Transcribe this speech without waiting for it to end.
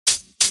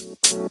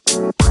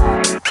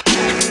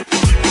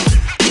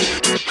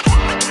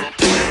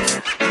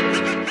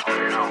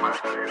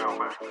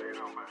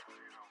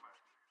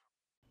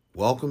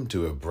Welcome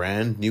to a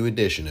brand new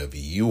edition of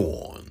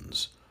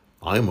You-Ons.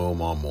 I'm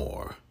Omar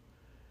Moore.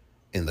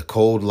 In the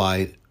cold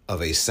light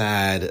of a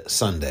sad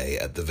Sunday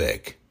at the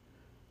Vic,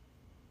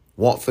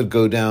 Watford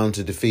go down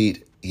to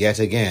defeat yet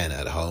again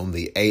at home,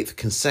 the 8th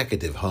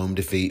consecutive home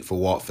defeat for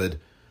Watford,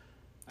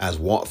 as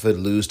Watford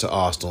lose to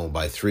Arsenal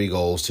by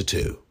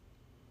 3-2.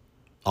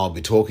 I'll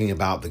be talking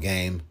about the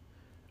game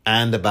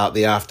and about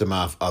the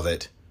aftermath of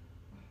it,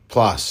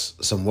 plus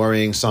some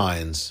worrying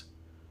signs,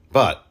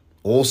 but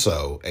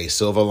also a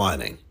silver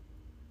lining,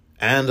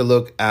 and a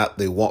look at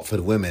the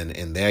Watford women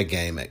in their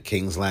game at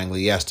Kings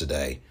Langley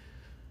yesterday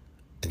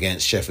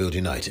against Sheffield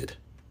United.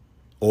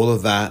 All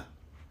of that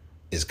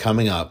is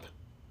coming up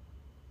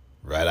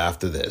right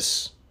after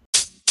this.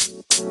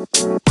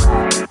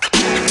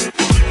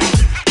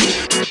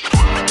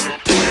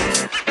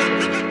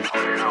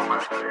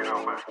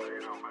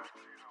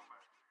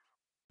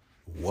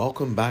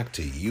 Welcome back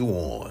to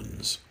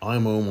You-Ons.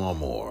 I'm Omar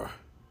Moore.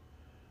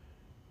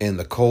 In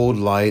the cold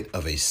light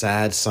of a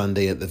sad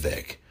Sunday at the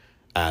Vic,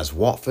 as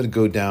Watford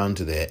go down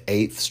to their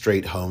 8th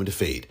straight home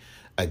defeat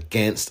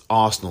against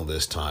Arsenal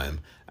this time,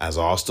 as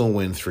Arsenal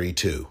win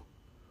 3-2.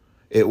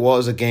 It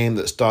was a game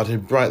that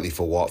started brightly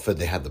for Watford.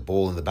 They had the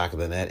ball in the back of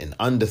the net in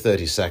under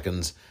 30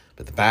 seconds,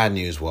 but the bad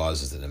news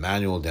was that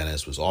Emmanuel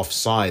Dennis was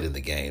offside in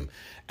the game,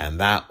 and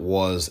that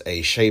was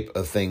a shape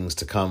of things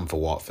to come for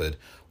Watford,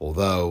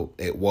 although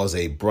it was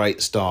a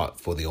bright start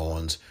for the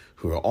Orns,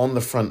 who were on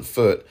the front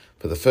foot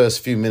for the first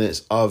few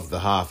minutes of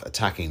the half,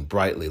 attacking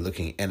brightly,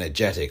 looking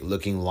energetic,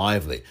 looking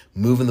lively,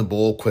 moving the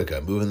ball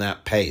quicker, moving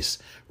that pace,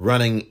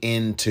 running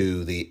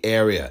into the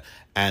area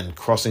and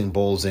crossing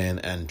balls in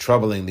and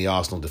troubling the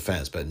Arsenal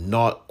defence, but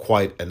not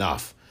quite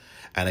enough.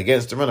 And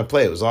against the run of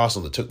play, it was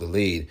Arsenal that took the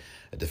lead.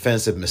 A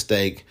defensive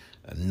mistake,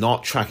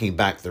 not tracking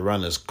back the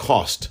runners,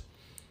 cost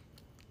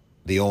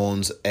the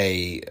Orns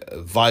a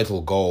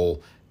vital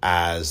goal,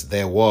 as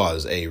there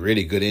was a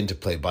really good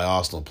interplay by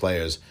Arsenal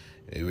players,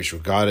 which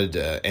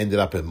ended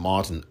up in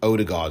Martin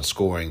Odegaard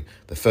scoring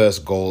the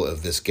first goal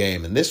of this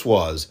game. And this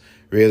was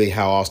really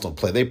how Arsenal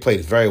played. They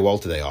played very well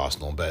today,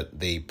 Arsenal, but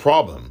the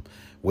problem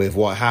with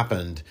what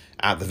happened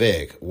at the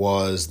Vic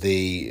was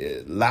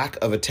the lack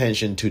of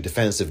attention to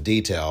defensive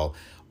detail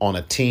on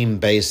a team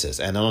basis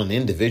and on an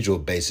individual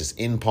basis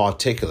in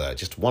particular.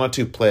 Just one or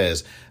two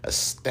players a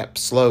step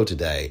slow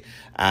today,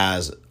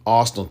 as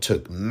Arsenal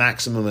took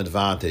maximum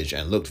advantage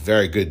and looked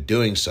very good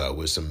doing so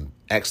with some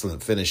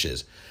excellent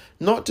finishes.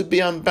 Not to be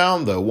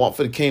unbound, though,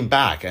 Watford came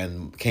back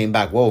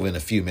well within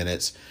a few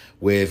minutes,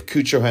 with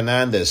Cucho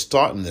Hernandez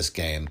starting this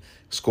game,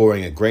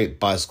 scoring a great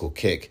bicycle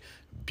kick.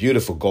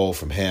 Beautiful goal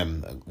from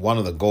him. One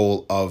of the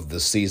goal of the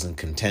season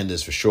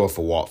contenders for sure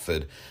for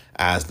Watford,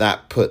 as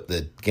that put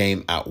the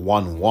game at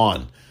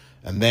 1-1.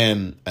 And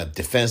then a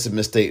defensive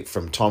mistake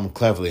from Tom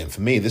Cleverley. And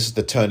for me, this is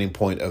the turning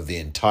point of the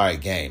entire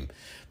game,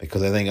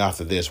 because I think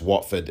after this,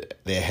 Watford,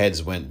 their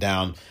heads went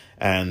down.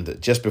 And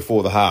just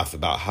before the half,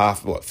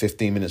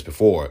 15 minutes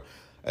before,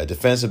 a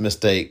defensive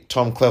mistake,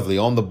 Tom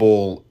Cleverley on the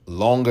ball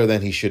longer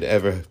than he should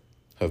ever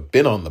have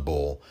been on the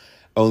ball,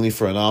 only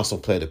for an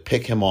Arsenal player to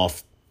pick him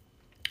off,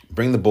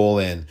 bring the ball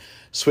in,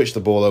 switch the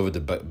ball over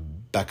to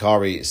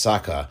Bakary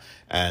Saka,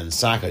 and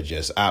Saka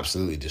just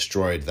absolutely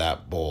destroyed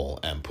that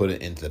ball and put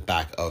it into the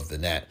back of the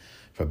net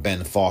for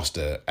Ben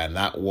Foster, and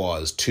that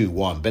was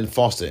 2-1. Ben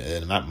Foster,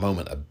 in that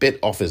moment, a bit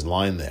off his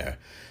line there.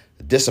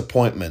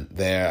 Disappointment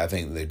there. I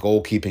think the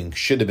goalkeeping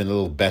should have been a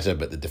little better,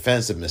 but the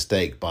defensive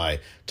mistake by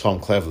Tom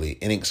Cleverley,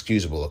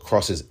 inexcusable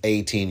across his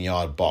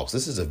 18-yard box.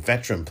 This is a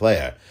veteran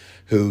player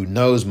who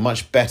knows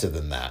much better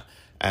than that,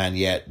 and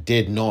yet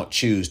did not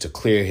choose to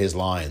clear his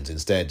lines,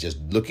 instead just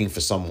looking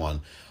for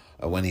someone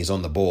when he's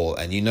on the ball.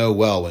 And you know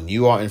well, when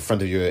you are in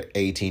front of your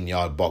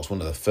 18-yard box,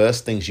 one of the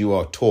first things you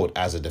are taught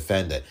as a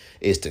defender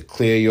is to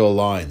clear your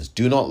lines.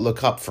 Do not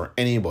look up for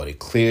anybody.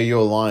 Clear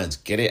your lines.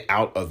 Get it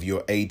out of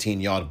your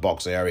 18-yard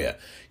box area.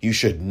 You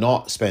should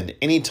not spend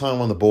any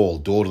time on the ball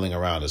dawdling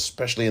around,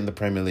 especially in the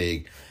Premier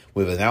League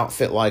with an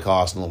outfit like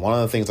Arsenal. One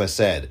of the things I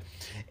said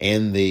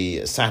in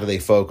the Saturday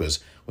Focus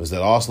was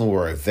that Arsenal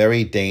were a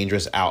very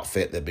dangerous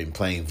outfit. They've been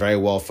playing very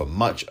well for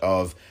much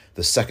of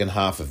the second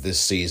half of this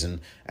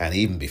season, and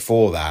even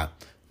before that,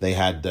 they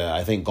had,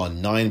 I think, gone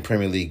 9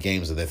 Premier League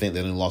games that they think they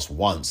only lost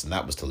once, and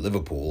that was to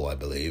Liverpool, I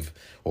believe,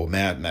 or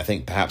I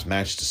think perhaps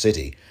Manchester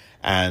City.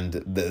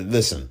 And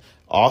listen,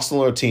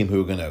 Arsenal are a team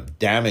who are going to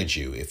damage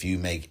you if you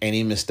make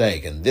any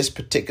mistake, and this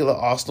particular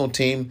Arsenal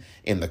team,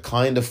 in the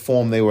kind of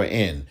form they were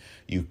in,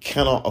 you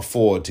cannot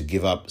afford to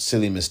give up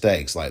silly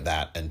mistakes like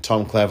that. And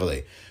Tom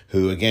Cleverley,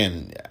 who,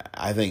 again,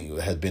 I think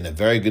has been a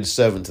very good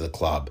servant to the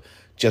club,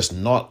 just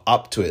not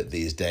up to it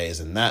these days,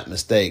 and that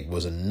mistake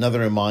was another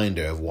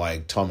reminder of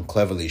why Tom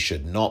Cleverley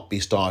should not be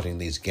starting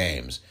these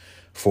games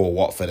for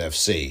Watford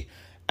FC.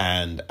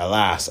 And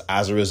alas,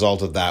 as a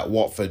result of that,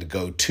 Watford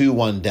go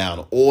 2-1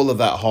 down. All of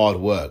that hard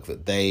work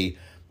that they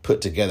put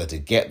together to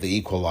get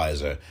the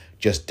equaliser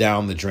just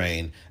down the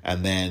drain,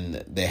 and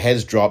then their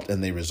heads dropped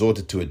and they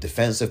resorted to a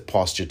defensive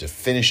posture to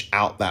finish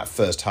out that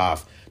first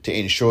half to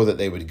ensure that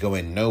they would go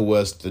in no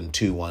worse than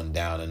 2-1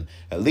 down. And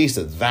at least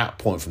at that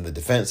point, from the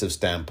defensive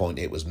standpoint,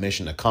 it was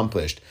mission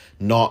accomplished,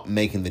 not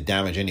making the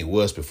damage any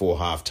worse before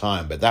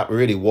half-time. But that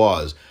really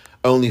was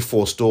only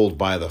forestalled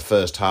by the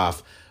first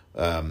half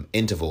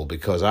interval,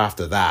 because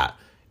after that,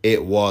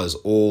 it was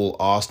all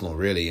Arsenal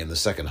really in the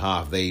second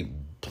half. They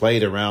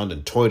played around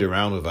and toyed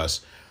around with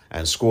us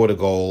and scored a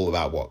goal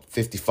about,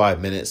 55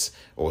 minutes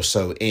or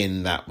so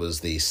in. That was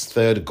the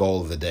third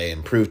goal of the day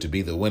and proved to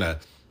be the winner,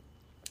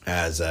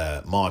 as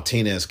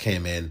Martinez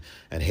came in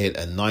and hit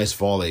a nice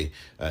volley,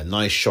 a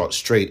nice shot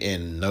straight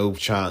in, no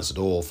chance at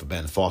all for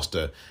Ben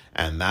Foster,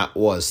 and that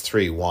was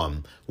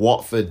 3-1.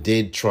 Watford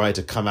did try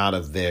to come out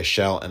of their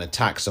shell and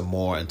attack some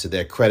more, and to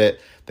their credit,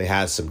 they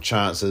had some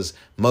chances,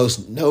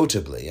 most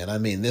notably, and I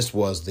mean this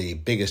was the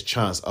biggest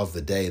chance of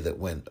the day that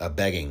went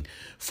begging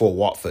for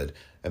Watford,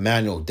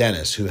 Emmanuel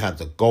Dennis, who had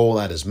the goal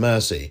at his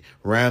mercy,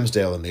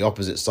 Ramsdale on the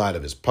opposite side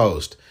of his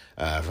post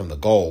from the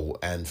goal,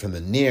 and from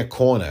the near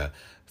corner.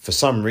 For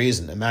some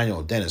reason,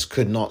 Emmanuel Dennis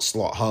could not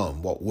slot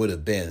home what would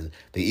have been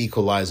the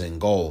equalizing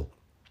goal,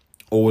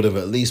 or would have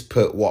at least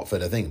put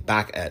Watford, I think,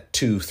 back at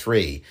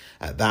 2-3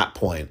 at that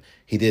point.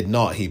 He did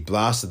not. He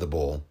blasted the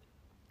ball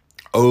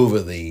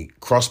over the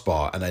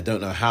crossbar, and I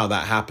don't know how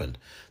that happened.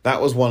 That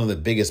was one of the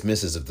biggest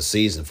misses of the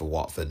season for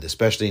Watford,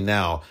 especially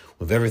now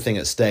with everything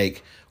at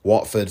stake.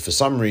 Watford, for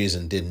some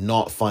reason, did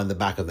not find the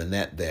back of the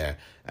net there,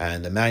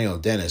 and Emmanuel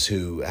Dennis,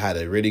 who had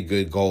a really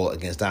good goal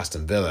against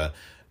Aston Villa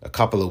a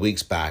couple of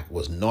weeks back,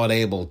 was not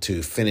able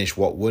to finish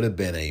what would have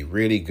been a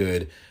really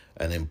good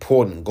and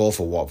important goal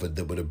for Watford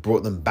that would have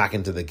brought them back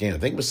into the game. I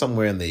think it was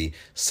somewhere in the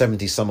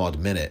 70-some-odd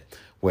minute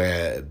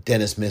where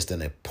Dennis missed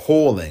an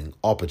appalling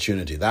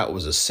opportunity. That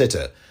was a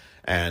sitter,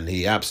 and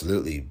he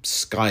absolutely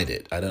skied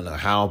it. I don't know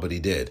how, but he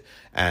did.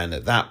 And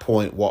at that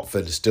point,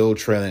 Watford is still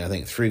trailing, I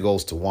think,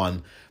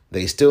 3-1.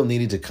 They still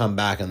needed to come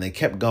back, and they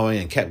kept going,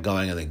 and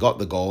they got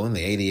the goal in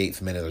the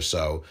 88th minute or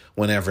so,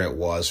 whenever it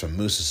was, from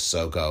Moussa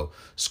Sissoko,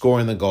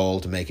 scoring the goal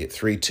to make it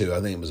 3-2.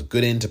 I think it was a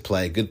good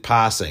interplay, good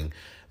passing.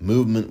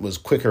 Movement was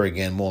quicker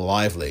again, more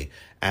lively,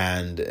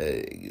 and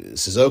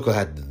Sissoko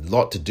had a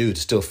lot to do to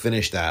still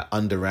finish that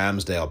under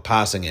Ramsdale,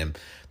 passing him.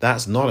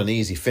 That's not an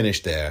easy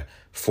finish there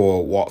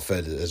for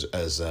Watford, as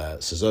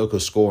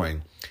Sissoko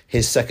scoring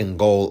his second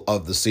goal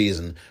of the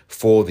season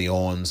for the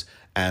Orns,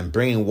 and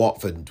bringing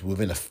Watford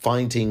within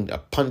a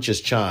puncher's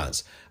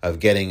chance of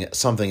getting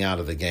something out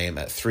of the game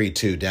at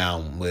 3-2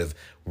 down with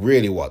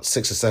really,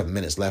 6 or 7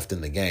 minutes left in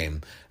the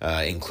game,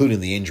 including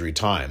the injury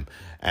time.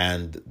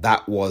 And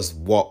that was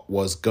what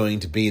was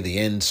going to be the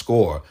end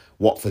score.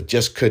 Watford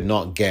just could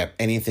not get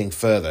anything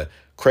further.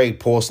 Craig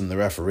Pawson, the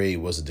referee,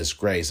 was a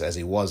disgrace, as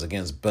he was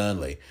against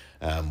Burnley,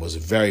 was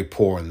very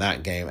poor in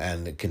that game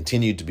and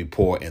continued to be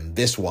poor in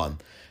this one.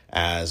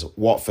 As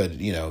Watford,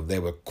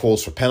 there were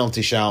calls for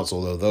penalty shouts,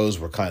 although those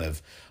were kind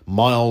of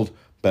mild,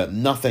 but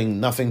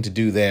nothing to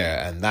do there.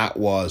 And that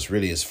was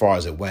really as far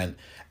as it went.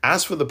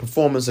 As for the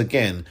performance,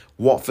 again,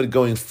 Watford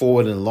going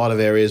forward in a lot of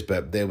areas,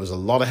 but there was a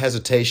lot of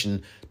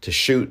hesitation to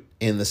shoot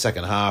in the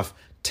second half.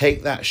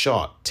 Take that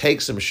shot, take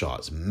some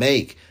shots,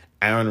 make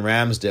Aaron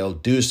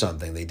Ramsdale do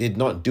something. They did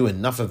not do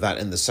enough of that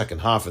in the second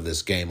half of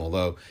this game,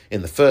 although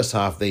in the first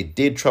half they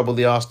did trouble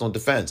the Arsenal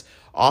defence.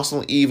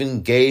 Arsenal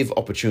even gave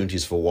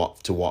opportunities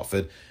to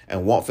Watford,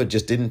 and Watford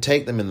just didn't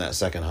take them in that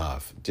second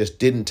half. Just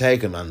didn't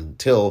take them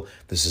until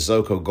the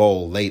Sissoko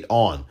goal late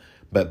on.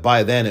 But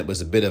by then it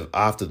was a bit of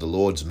after the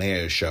Lord's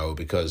Mayor show,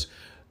 because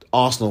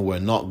Arsenal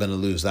were not going to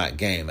lose that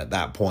game at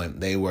that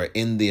point. They were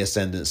in the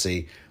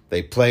ascendancy.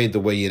 They played the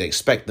way you'd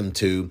expect them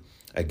to.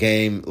 A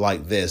game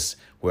like this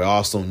where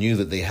Arsenal knew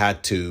that they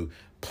had to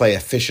play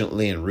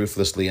efficiently and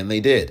ruthlessly, and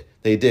they did.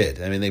 They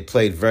did. I mean, they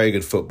played very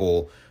good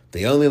football.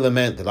 The only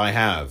lament that I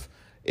have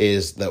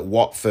is that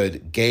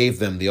Watford gave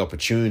them the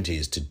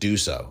opportunities to do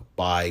so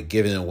by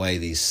giving away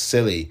these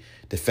silly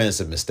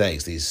defensive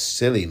mistakes,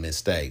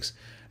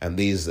 And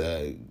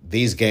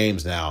these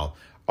games now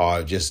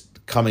are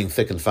just coming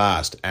thick and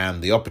fast,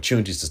 and the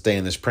opportunities to stay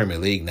in this Premier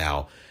League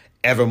now,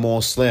 ever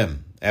more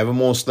slim. I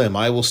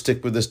will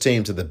stick with this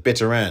team to the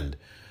bitter end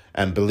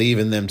and believe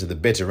in them to the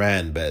bitter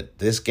end, but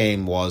this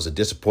game was a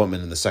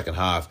disappointment in the second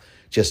half.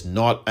 Just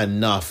not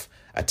enough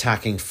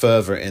attacking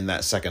further in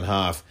that second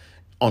half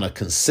on a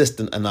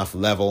consistent enough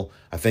level.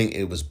 I think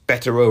it was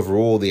better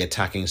overall, the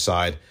attacking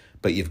side,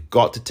 but you've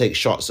got to take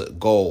shots at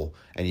goal,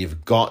 and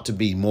you've got to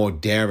be more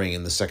daring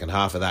in the second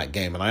half of that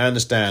game. And I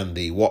understand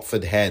the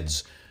Watford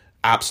heads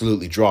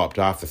absolutely dropped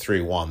after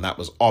 3-1. That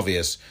was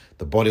obvious.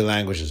 The body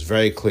language is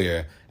very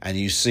clear, and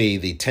you see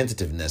the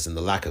tentativeness and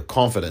the lack of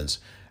confidence.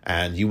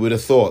 And you would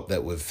have thought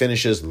that with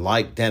finishers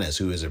like Dennis,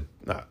 who is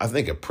I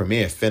think a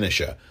premier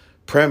finisher,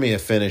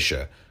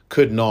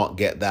 could not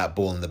get that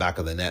ball in the back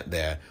of the net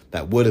there.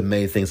 That would have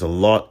made things a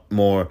lot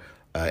more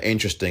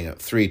interesting at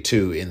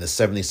 3-2 in the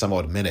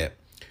 70-some-odd minute,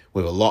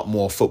 with a lot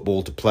more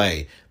football to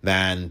play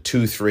than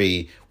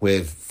 2-3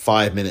 with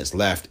 5 minutes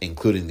left,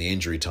 including the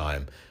injury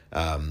time.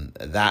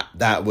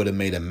 that would have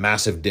made a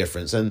massive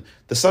difference. And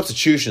the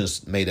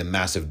substitutions made a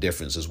massive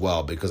difference as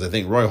well, because I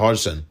think Roy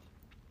Hodgson,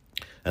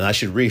 and I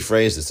should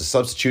rephrase this, the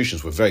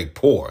substitutions were very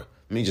poor.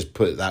 Let me just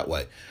put it that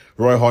way.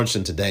 Roy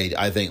Hodgson today,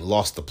 I think,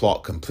 lost the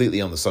plot completely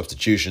on the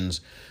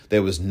substitutions.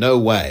 There was no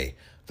way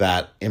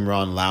that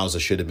Imran Louza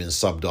should have been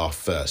subbed off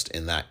first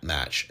in that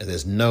match.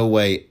 There's no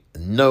way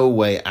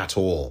at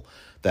all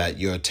that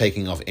you're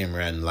taking off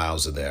Imran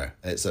Louza there.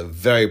 It's a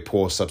very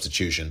poor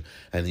substitution.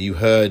 And you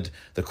heard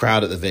the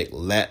crowd at the Vic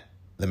let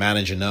the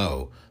manager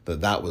know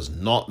that that was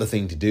not the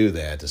thing to do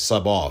there, to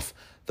sub off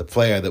the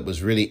player that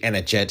was really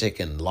energetic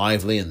and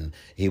lively, and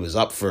he was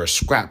up for a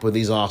scrap with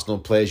these Arsenal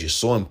players. You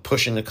saw him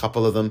pushing a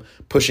couple of them,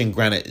 pushing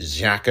Granit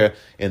Xhaka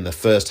in the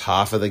first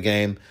half of the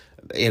game,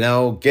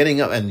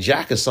 getting up. And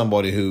Xhaka is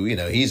somebody who,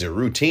 he's a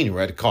routine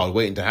red card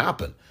waiting to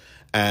happen.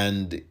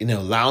 And,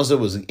 Louza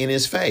was in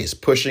his face,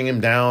 pushing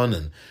him down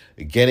and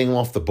getting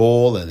off the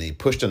ball, and he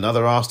pushed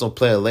another Arsenal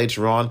player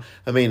later on.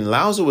 I mean,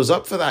 Louza was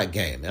up for that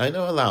game. I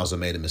know Louza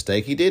made a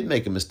mistake. He did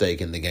make a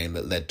mistake in the game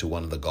that led to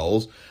one of the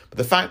goals. But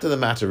the fact of the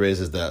matter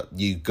is that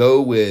you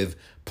go with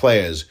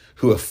players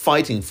who are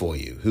fighting for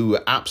you, who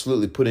are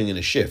absolutely putting in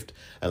a shift.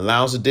 And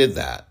Louza did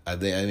that. I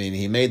mean,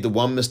 he made the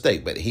one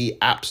mistake, but he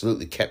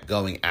absolutely kept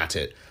going at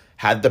it.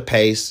 Had the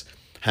pace,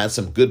 had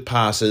some good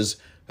passes.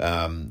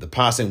 The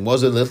passing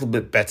was a little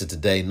bit better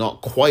today,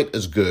 not quite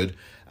as good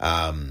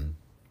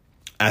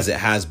as it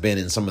has been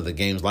in some of the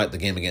games, like the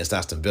game against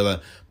Aston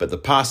Villa, but the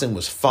passing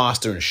was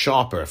faster and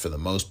sharper for the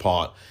most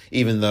part,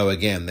 even though,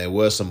 again, there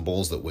were some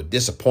balls that were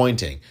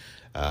disappointing.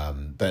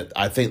 But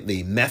I think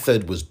the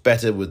method was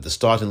better with the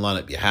starting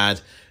lineup you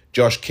had.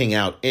 Josh King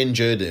out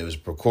injured. It was a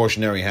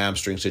precautionary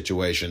hamstring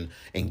situation.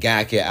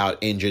 Ngakia out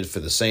injured for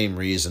the same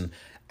reason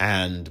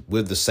and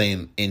with the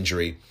same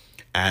injury.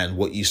 And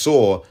what you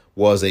saw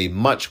was a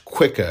much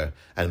quicker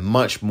and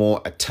much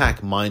more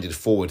attack-minded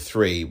forward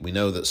three. We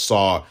know that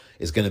Sarr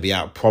is going to be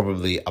out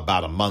probably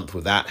about a month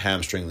with that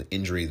hamstring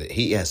injury that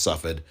he has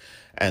suffered.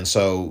 And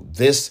so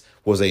this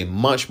was a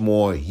much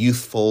more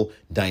youthful,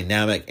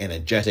 dynamic,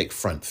 energetic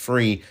front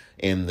three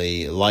in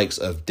the likes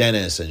of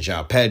Dennis and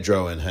João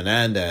Pedro and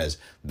Hernandez.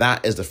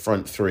 That is the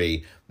front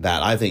three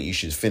that I think you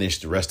should finish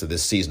the rest of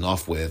this season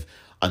off with,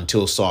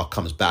 until Sarr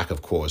comes back,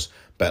 of course.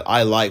 But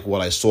I like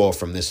what I saw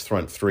from this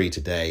front three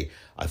today.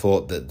 I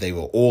thought that they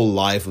were all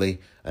lively.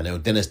 I know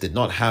Dennis did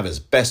not have his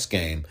best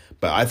game,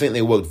 but I think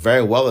they worked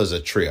very well as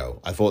a trio.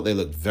 I thought they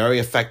looked very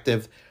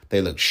effective.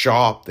 They looked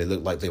sharp. They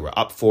looked like they were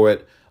up for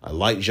it. I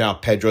like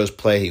João Pedro's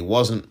play. He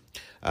wasn't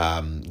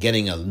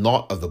getting a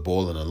lot of the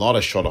ball and a lot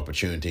of shot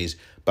opportunities,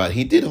 but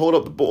he did hold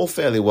up the ball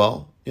fairly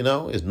well.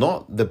 Is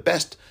not the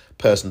best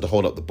person to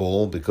hold up the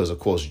ball because, of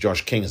course,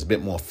 Josh King is a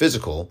bit more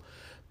physical.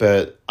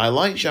 But I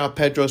like João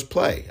Pedro's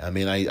play. I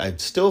mean, I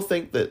still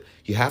think that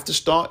you have to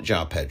start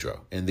João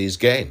Pedro in these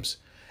games.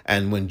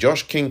 And when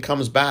Josh King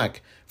comes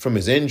back from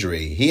his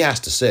injury, he has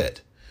to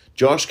sit.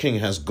 Josh King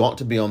has got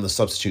to be on the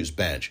substitutes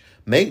bench.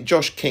 Make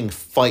Josh King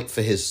fight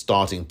for his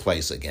starting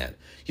place again.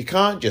 You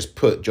can't just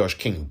put Josh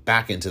King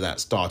back into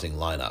that starting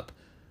lineup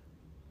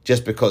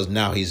just because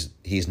now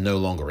he's no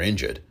longer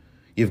injured.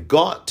 You've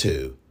got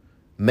to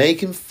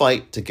make him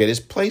fight to get his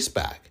place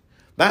back.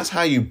 That's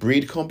how you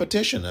breed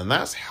competition, and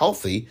that's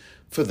healthy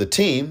for the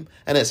team,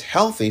 and it's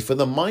healthy for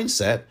the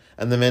mindset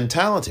and the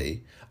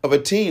mentality of a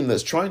team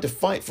that's trying to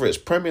fight for its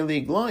Premier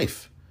League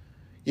life.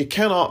 You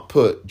cannot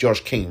put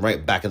Josh King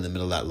right back in the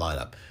middle of that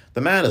lineup.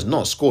 The man has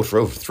not scored for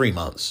over 3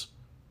 months.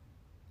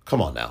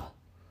 Come on now.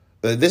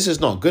 This is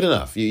not good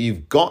enough.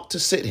 You've got to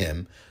sit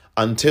him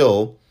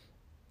until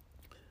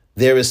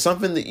there is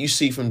something that you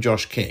see from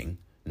Josh King,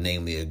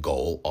 namely a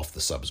goal off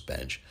the subs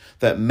bench,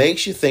 that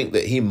makes you think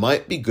that he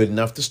might be good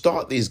enough to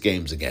start these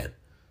games again.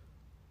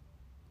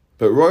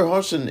 But Roy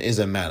Hodgson is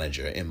a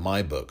manager, in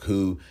my book,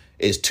 who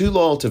is too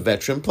loyal to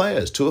veteran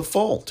players to a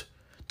fault,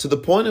 to the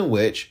point in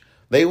which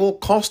they will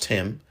cost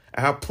him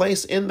our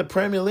place in the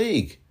Premier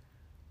League.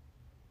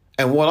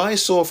 And what I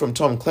saw from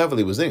Tom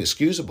Cleverley was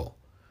inexcusable.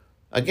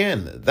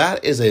 Again,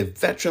 that is a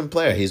veteran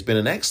player. He's been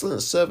an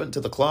excellent servant to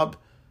the club.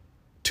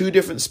 2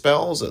 different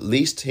spells, at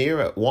least here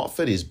at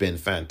Watford. He's been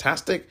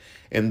fantastic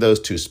in those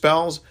 2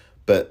 spells.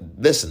 But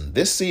listen,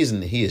 this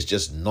season, he is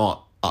just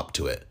not up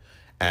to it.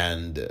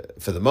 And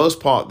for the most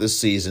part this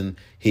season,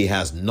 he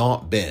has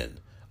not been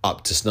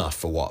up to snuff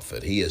for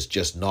Watford. He is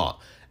just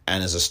not.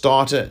 And as a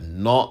starter,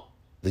 not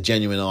the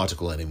genuine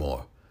article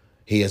anymore.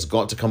 He has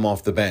got to come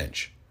off the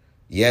bench.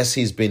 Yes,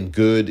 he's been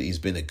good. He's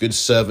been a good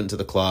servant to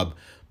the club.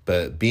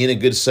 But being a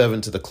good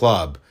servant to the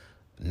club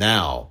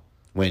now,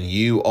 when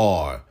you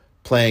are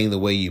playing the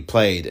way you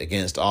played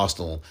against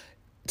Arsenal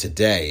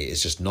today,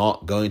 is just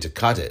not going to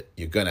cut it.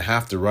 You're going to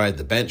have to ride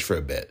the bench for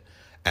a bit.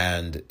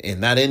 And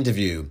in that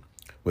interview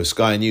with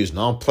Sky News, and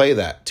I'll play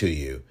that to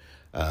you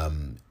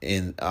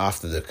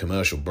after the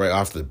commercial break,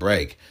 after the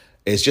break,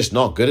 it's just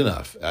not good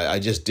enough. I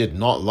just did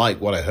not like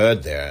what I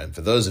heard there. And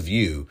for those of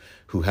you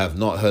who have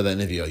not heard that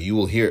interview, you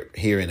will hear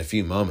in a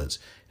few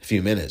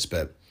minutes.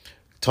 But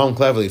Tom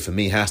Cleverley, for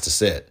me, has to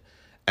sit.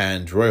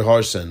 And Roy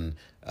Hodgson,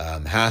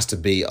 has to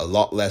be a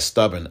lot less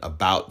stubborn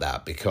about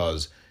that,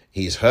 because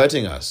he's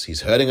hurting us.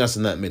 He's hurting us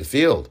in that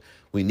midfield.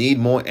 We need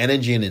more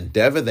energy and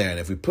endeavor there. And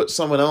if we put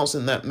someone else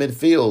in that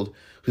midfield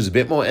who's a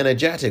bit more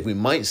energetic, we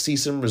might see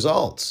some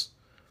results.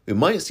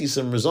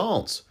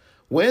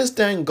 Where's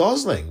Dan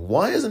Gosling?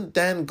 Why isn't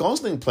Dan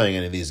Gosling playing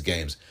any of these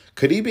games?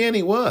 Could he be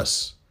any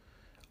worse?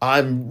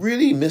 I'm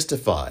really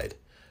mystified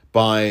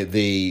by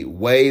the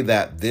way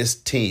that this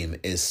team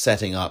is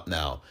setting up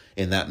now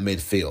in that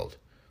midfield.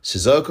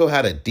 Sissoko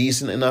had a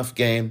decent enough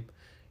game.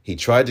 He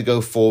tried to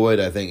go forward.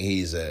 I think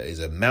he's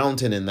a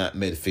mountain in that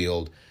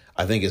midfield.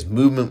 I think his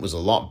movement was a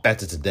lot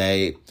better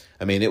today.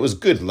 I mean, it was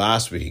good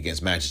last week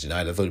against Manchester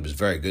United. I thought he was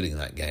very good in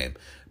that game.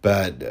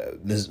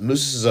 But Musa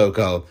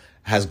Sissoko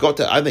has got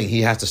to, I think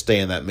he has to stay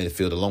in that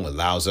midfield along with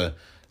Louza.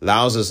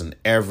 Louza's an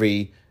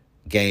every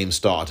game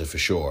starter for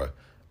sure.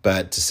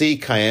 But to see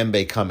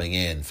Kayembe coming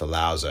in for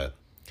Louza,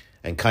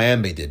 and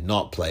Kayembe did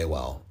not play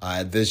well.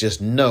 There's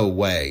just no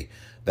way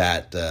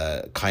that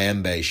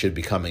Kayembe should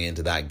be coming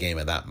into that game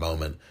at that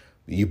moment.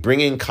 You bring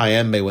in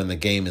Kayembe when the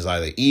game is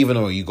either even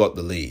or you got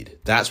the lead.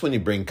 That's when you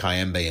bring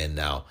Kayembe in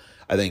now.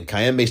 I think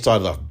Kayembe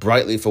started off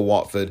brightly for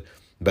Watford,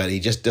 but he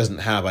just doesn't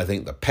have, I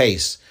think, the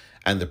pace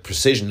and the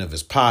precision of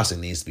his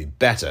passing needs to be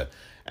better.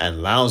 And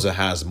Louza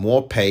has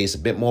more pace, a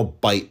bit more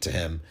bite to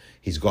him.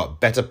 He's got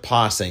better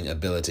passing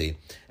ability,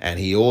 and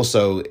he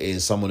also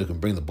is someone who can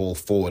bring the ball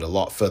forward a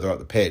lot further up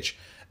the pitch.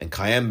 And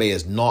Kayembe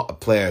is not a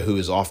player who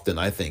is often,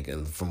 I think,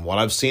 and from what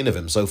I've seen of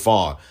him so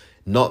far,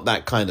 not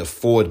that kind of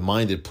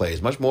forward-minded player.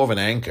 He's much more of an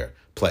anchor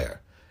player.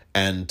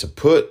 And to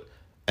put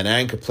an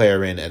anchor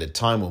player in at a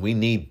time when we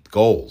need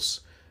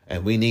goals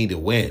and we need to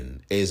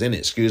win is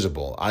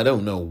inexcusable. I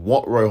don't know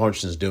what Roy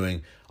Hodgson's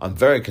doing. I'm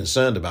very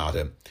concerned about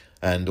him.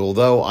 And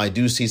although I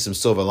do see some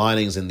silver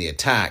linings in the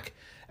attack,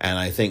 and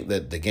I think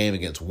that the game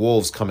against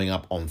Wolves coming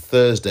up on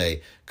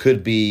Thursday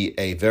could be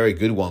a very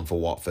good one for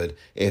Watford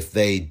if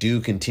they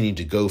do continue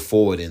to go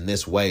forward in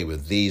this way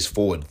with these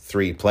forward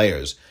three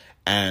players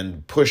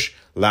and push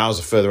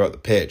Louza further up the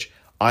pitch.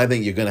 I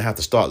think you're going to have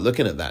to start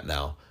looking at that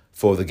now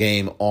for the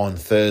game on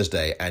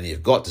Thursday, and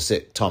you've got to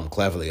sit Tom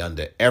Cleverley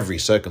under every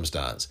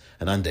circumstance,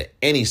 and under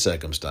any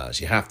circumstance,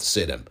 you have to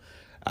sit him.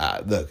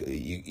 Look,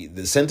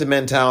 the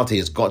sentimentality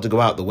has got to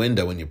go out the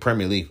window when your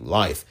Premier League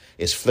life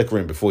is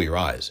flickering before your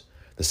eyes.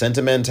 The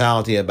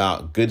sentimentality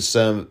about good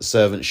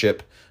servantship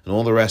and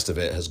all the rest of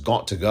it has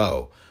got to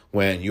go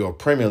when your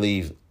Premier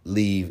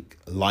League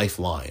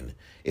lifeline,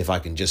 if I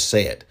can just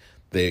say it,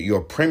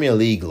 your Premier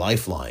League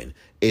lifeline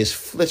is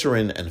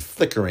flittering and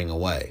flickering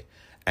away.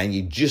 And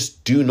you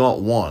just do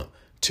not want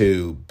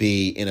to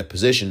be in a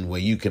position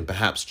where you can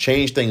perhaps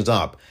change things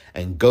up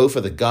and go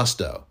for the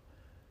gusto.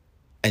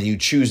 And you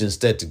choose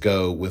instead to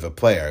go with a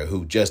player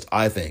who just,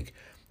 I think,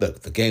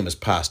 look, the game has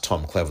passed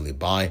Tom Cleverley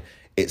by.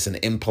 It's an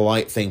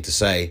impolite thing to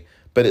say,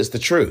 but it's the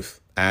truth.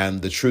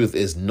 And the truth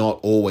is not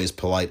always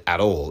polite at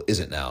all, is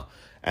it now?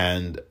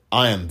 And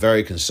I am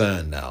very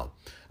concerned now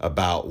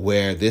about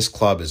where this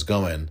club is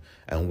going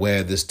and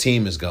where this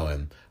team is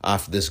going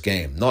after this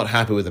game. Not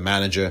happy with the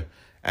manager,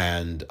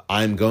 and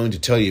I'm going to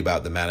tell you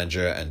about the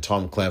manager and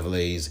Tom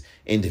Cleverley's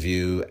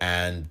interview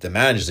and the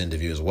manager's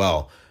interview as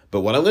well.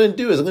 But what I'm going to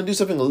do is I'm going to do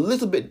something a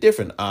little bit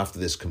different after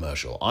this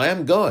commercial. I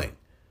am going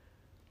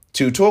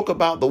to talk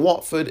about the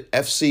Watford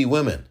FC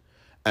women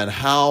and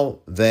how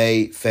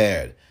they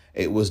fared.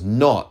 It was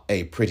not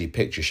a pretty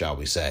picture, shall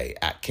we say,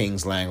 at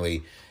Kings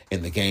Langley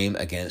in the game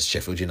against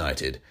Sheffield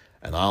United.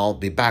 And I'll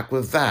be back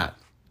with that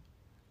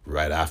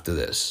right after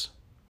this.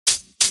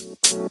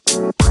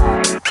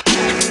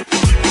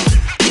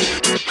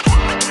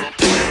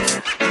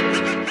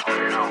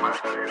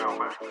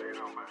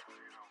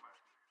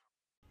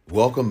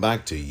 Welcome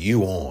back to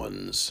You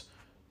Orns.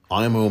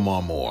 I'm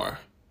Omar Moore.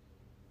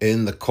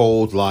 In the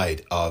cold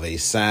light of a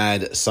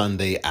sad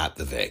Sunday at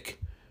the Vic.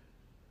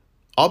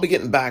 I'll be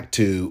getting back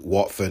to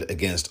Watford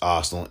against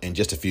Arsenal in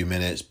just a few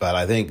minutes, but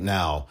I think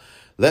now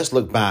let's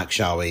look back,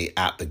 shall we,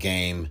 at the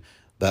game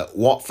that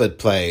Watford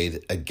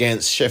played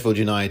against Sheffield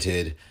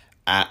United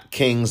at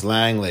Kings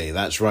Langley.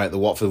 That's right, the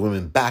Watford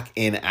women back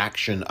in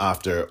action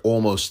after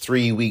almost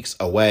 3 weeks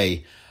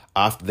away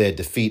after their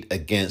defeat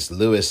against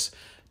Lewis,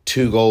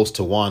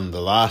 2-1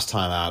 the last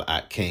time out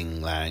at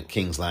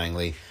Kings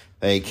Langley.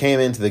 They came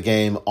into the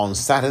game on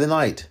Saturday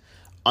night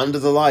under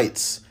the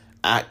lights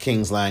at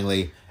Kings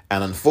Langley.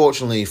 And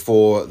unfortunately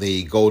for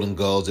the Golden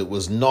Girls, it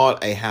was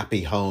not a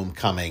happy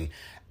homecoming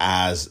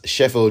as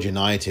Sheffield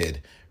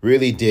United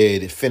really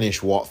did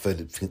finish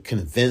Watford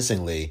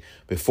convincingly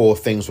before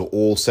things were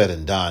all said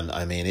and done.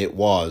 I mean, it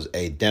was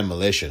a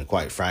demolition,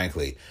 quite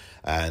frankly.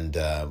 And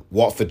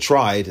Watford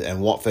tried,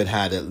 and Watford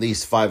had at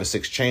least 5 or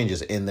 6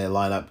 changes in their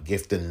lineup.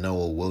 Gifton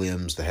Noel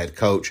Williams, the head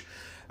coach,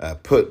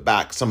 put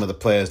back some of the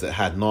players that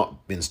had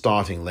not been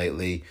starting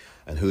lately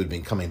and who had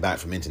been coming back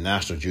from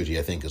international duty,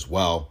 I think, as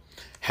well.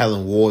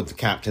 Helen Ward, the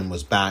captain,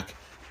 was back,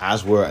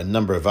 as were a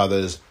number of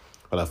others.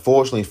 But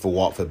unfortunately for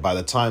Watford, by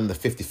the time the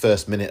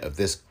 51st minute of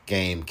this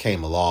game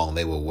came along,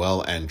 they were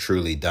well and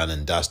truly done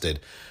and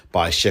dusted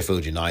by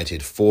Sheffield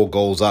United. 4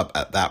 goals up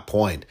at that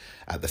point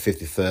at the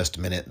 51st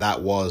minute.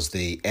 That was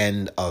the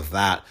end of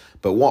that.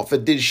 But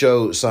Watford did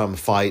show some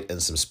fight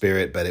and some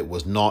spirit, but it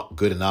was not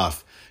good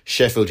enough.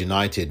 Sheffield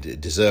United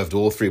deserved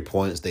all 3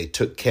 points. They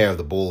took care of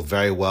the ball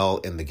very well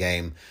in the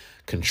game,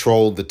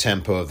 controlled the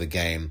tempo of the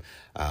game.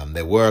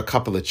 There were a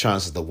couple of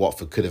chances that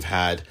Watford could have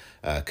had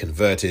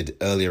converted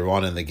earlier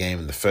on in the game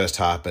in the first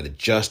half, but it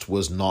just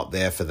was not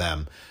there for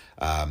them.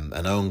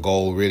 An own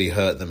goal really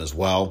hurt them as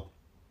well.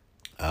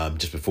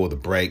 Just before the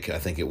break, I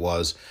think it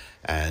was.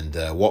 And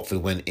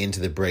Watford went into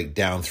the break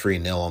down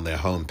 3-0 on their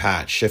home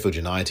patch. Sheffield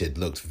United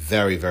looked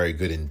very, very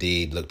good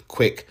indeed, looked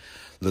quick,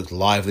 looked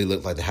lively,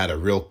 looked like they had a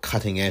real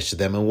cutting edge to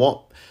them. And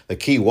what the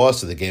key was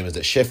to the game is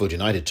that Sheffield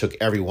United took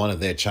every one of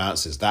their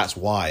chances. That's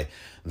why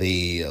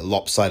the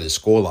lopsided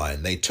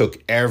scoreline. They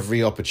took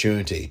every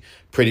opportunity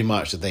pretty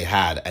much that they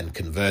had and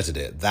converted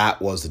it. That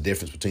was the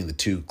difference between the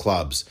two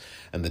clubs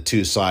and the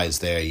two sides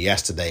there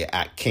yesterday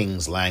at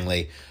Kings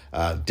Langley.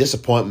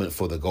 Disappointment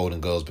for the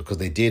Golden Girls because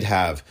they did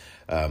have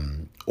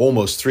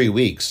almost 3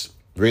 weeks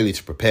really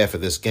to prepare for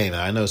this game.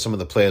 And I know some of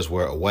the players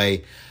were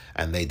away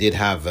and they did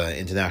have an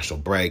international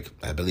break,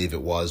 I believe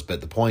it was.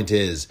 But the point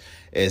is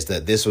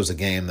that this was a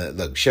game that,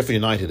 look, Sheffield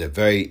United, a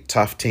very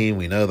tough team.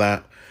 We know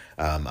that.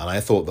 And I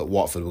thought that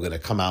Watford were going to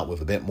come out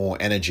with a bit more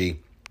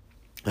energy.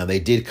 And they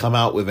did come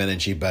out with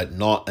energy, but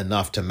not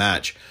enough to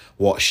match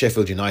what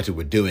Sheffield United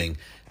were doing.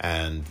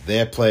 And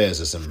their players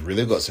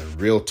they've got some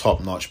real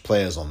top-notch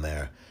players on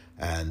there.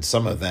 And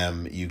some of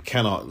them you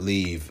cannot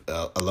leave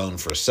alone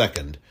for a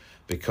second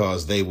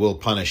because they will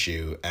punish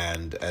you.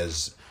 And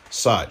as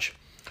such,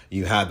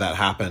 you had that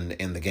happen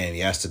in the game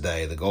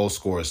yesterday. The goal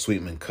scorers,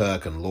 Sweetman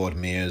Kirk and Lord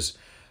Mears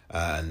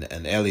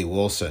and Ellie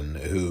Wilson,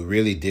 who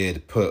really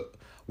did put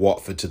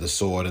Watford to the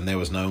sword. And there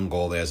was an own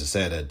goal there, as I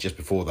said, just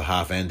before the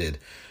half ended.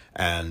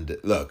 And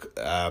look,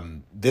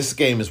 this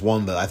game is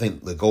one that I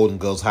think the Golden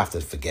Girls have to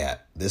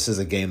forget. This is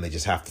a game they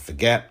just have to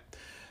forget.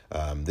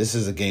 This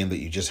is a game that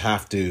you just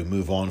have to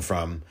move on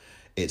from.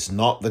 It's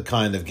not the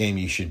kind of game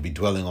you should be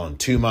dwelling on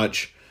too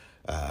much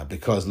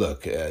because,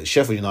 look,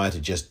 Sheffield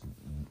United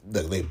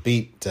they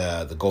beat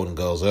the Golden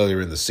Girls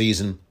earlier in the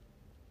season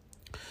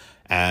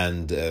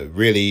and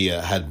really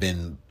had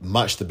been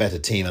much the better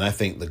team. And I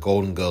think the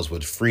Golden Girls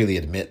would freely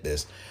admit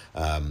this.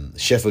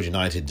 Sheffield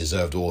United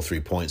deserved all 3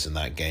 points in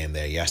that game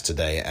there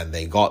yesterday, and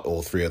they got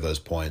all 3 of those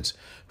points.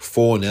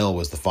 4-0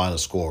 was the final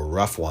score, a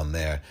rough one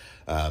there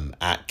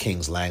at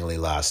Kings Langley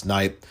last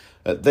night.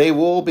 They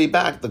will be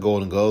back, the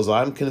Golden Girls.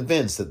 I'm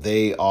convinced that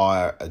they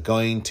are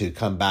going to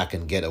come back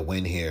and get a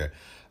win here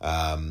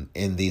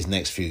in these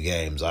next few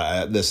games.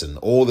 Listen,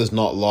 all is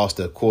not lost.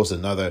 Of course,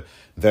 another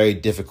very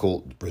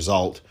difficult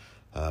result,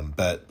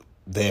 but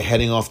they're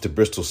heading off to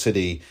Bristol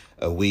City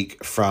a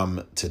week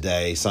from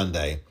today,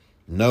 Sunday.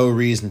 No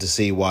reason to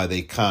see why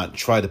they can't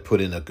try to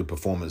put in a good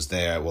performance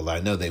there. Well,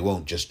 I know they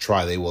won't just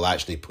try. They will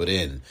actually put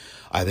in,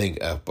 I think,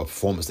 a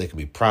performance they can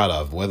be proud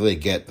of. Whether they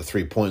get the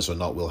 3 points or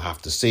not, we'll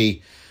have to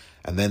see.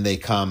 And then they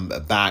come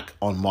back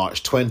on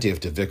March 20th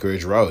to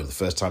Vicarage Road, the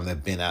first time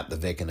they've been at the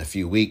Vic in a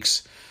few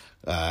weeks,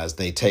 as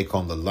they take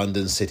on the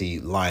London City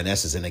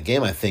Lionesses in a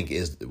game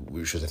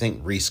which was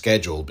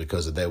rescheduled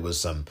because there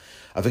was some,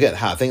 I forget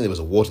how, I think there was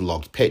a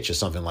waterlogged pitch or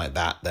something like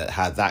that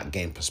had that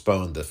game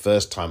postponed the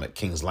first time at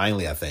Kings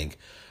Langley, I think,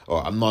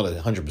 or I'm not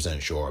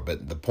 100% sure,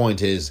 but the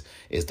point is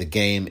the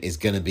game is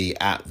going to be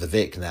at the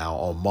Vic now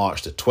on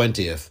March the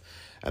 20th,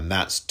 and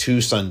that's 2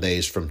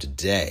 Sundays from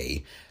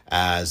today,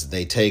 as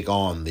they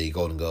the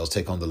Golden Girls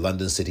take on the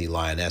London City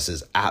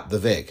Lionesses at the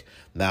Vic.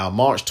 Now,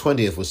 March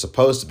 20th was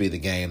supposed to be the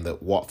game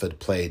that Watford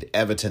played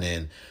Everton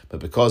in,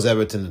 but because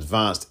Everton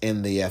advanced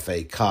in the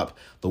FA Cup,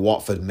 the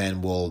Watford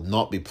men will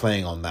not be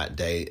playing on that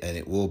day, and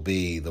it will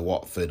be the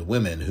Watford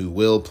women who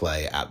will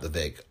play at the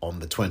Vic on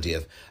the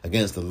 20th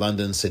against the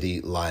London City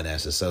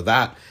Lionesses. So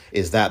that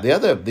is that.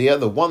 The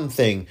other one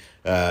thing,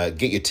 get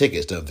your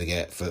tickets, don't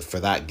forget, for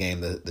that game.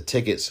 The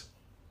tickets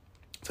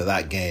for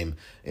that game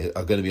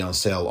are going to be on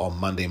sale on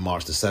Monday,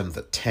 March the 7th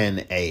at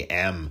 10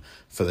 a.m.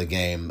 for the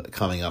game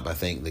coming up. I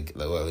think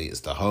it's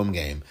the home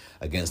game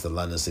against the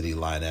London City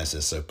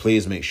Lionesses. So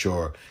please make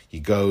sure you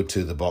go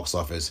to the box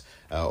office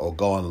or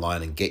go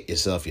online and get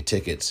yourself your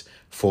tickets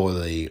for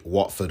the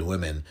Watford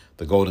women,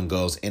 the Golden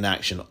Girls, in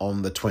action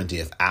on the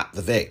 20th at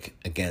the Vic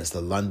against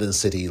the London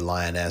City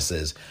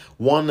Lionesses.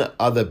 One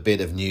other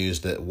bit of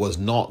news that was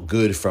not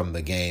good from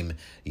the game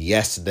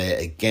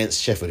yesterday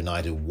against Sheffield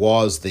United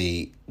was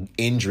the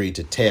injury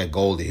to Taya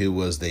Goldie, who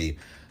was the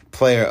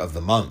player of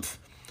the month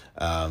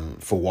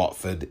for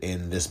Watford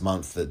in this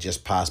month that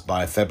just passed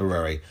by,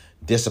 February.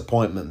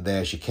 Disappointment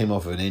there. She came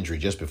off of an injury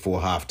just before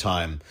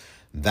half-time.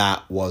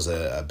 That was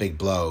a big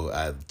blow.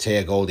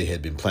 Taya Goldie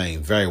had been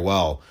playing very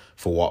well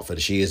for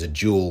Watford. She is a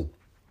dual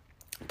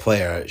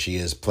player. She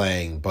is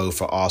playing both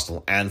for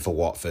Arsenal and for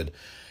Watford.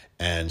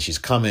 And she's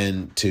come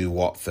in to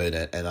Watford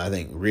and I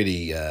think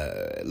really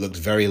looked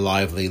very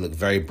lively, looked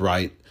very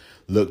bright,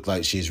 looked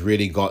like she's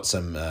really got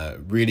some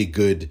really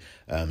good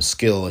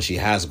skill. She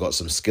has got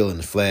some skill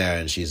and flair,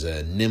 and she's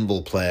a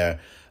nimble player.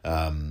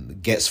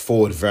 Gets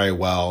forward very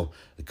well,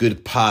 a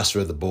good passer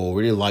of the ball.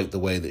 Really like the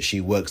way that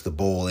she works the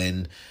ball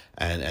in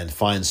and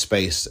finds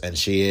space. And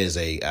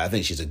I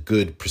think she's a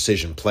good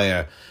precision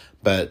player.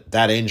 But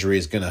that injury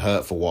is going to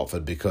hurt for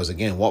Watford because,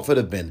 again, Watford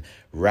have been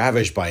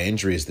ravaged by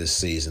injuries this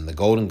season. The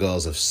Golden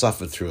Girls have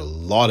suffered through a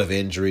lot of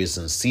injuries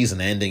and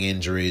season-ending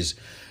injuries.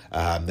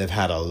 They've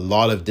had a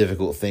lot of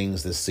difficult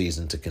things this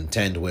season to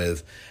contend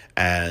with.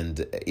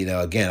 And,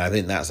 again, I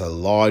think that's a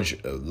large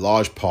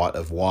part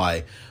of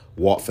why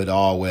Watford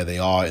are where they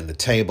are in the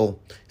table.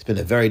 It's been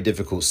a very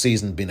difficult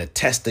season, been a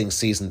testing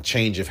season,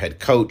 change of head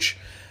coach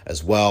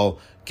as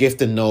well.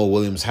 Gifton Noel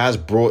Williams has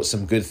brought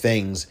some good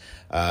things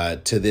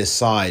to this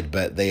side,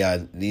 but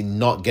they're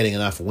not getting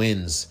enough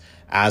wins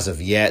as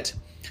of yet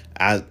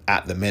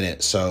at the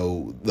minute.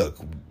 So, look,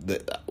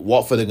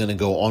 Watford are going to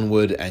go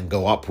onward and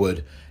go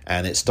upward,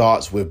 and it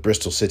starts with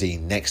Bristol City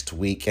next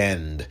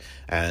weekend,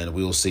 and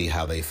we'll see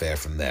how they fare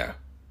from there.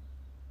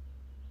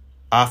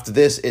 After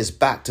this, it's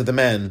back to the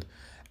men,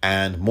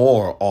 and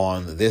more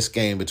on this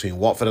game between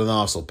Watford and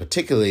Arsenal,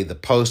 particularly the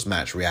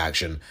post-match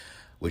reaction,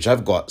 which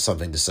I've got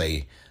something to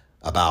say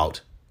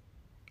about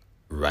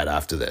right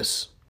after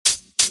this.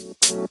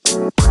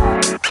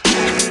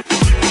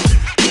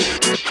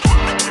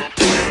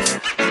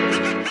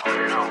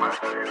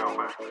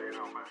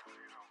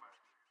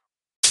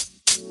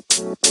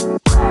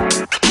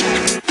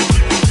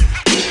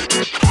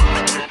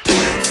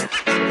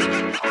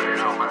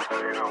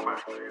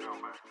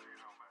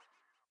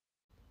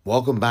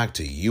 Welcome back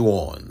to You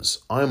Orns.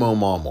 I'm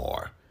Omar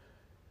Moore.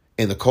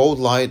 In the cold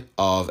light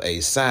of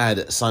a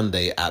sad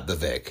Sunday at the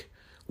Vic,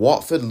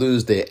 Watford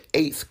lose their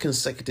 8th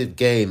consecutive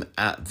game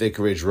at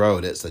Vicarage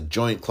Road. It's a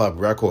joint club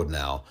record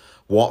now.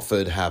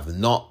 Watford have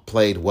not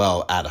played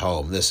well at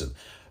home. Listen,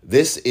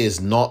 this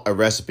is not a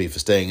recipe for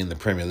staying in the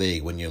Premier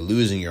League when you're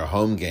losing your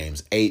home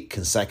games 8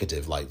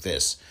 consecutive like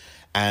this.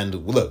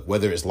 And look,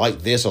 whether it's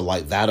like this or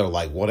like that or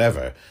like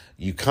whatever,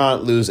 you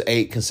can't lose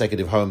 8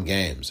 consecutive home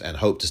games and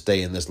hope to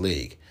stay in this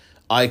league.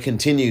 I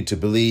continue to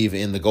believe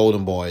in the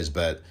Golden Boys,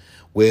 but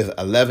with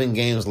 11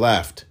 games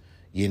left,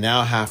 you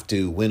now have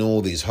to win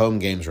all these home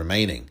games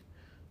remaining.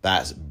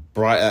 That's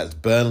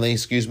Burnley,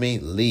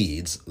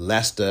 Leeds,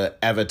 Leicester,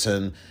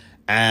 Everton,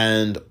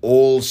 and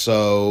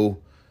also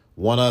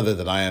one other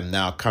that I am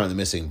now currently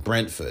missing,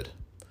 Brentford.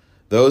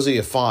 Those are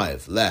your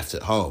 5 left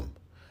at home.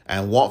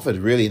 And Watford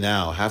really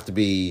now have to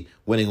be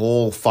winning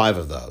all 5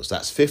 of those.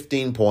 That's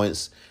 15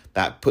 points.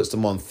 That puts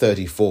them on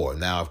 34.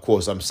 Now, of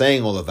course, I'm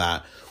saying all of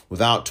that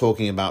without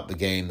talking about the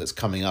game that's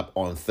coming up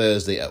on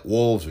Thursday at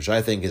Wolves, which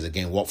I think is a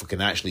game Watford can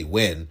actually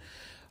win.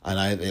 And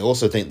I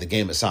also think the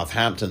game at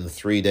Southampton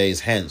 3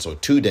 days hence, or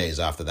 2 days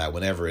after that,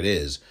 whenever it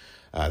is,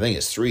 I think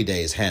it's 3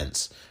 days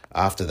hence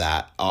after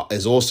that,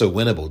 is also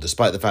winnable,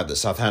 despite the fact that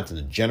Southampton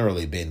have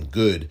generally been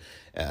good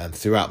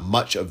throughout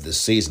much of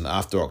this season.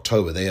 After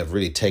October, they have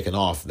really taken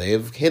off. They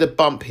have hit a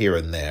bump here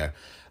and there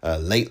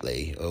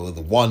lately, with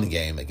the one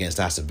game against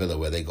Aston Villa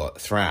where they got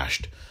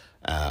thrashed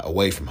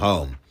away from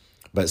home.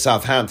 But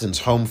Southampton's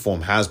home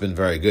form has been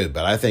very good,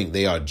 but I think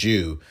they are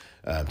due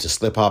to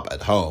slip up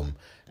at home,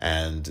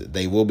 and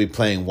they will be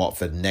playing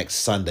Watford next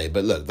Sunday.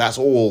 But look, that's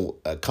all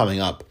coming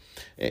up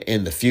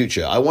in the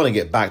future. I want to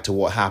get back to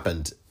what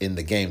happened in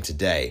the game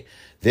today.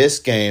 This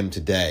game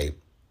today,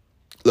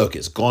 look,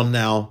 it's gone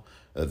now.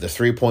 The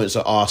 3 points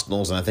are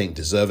Arsenal's, and I think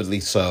deservedly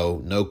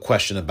so. No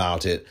question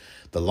about it.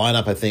 The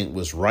lineup, I think,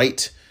 was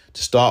right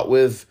to start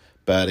with.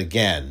 But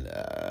again,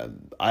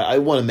 I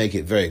want to make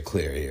it very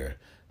clear here.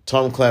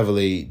 Tom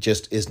Cleverley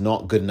just is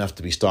not good enough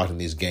to be starting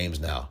these games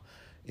now.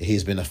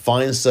 He's been a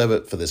fine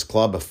servant for this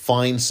club, a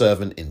fine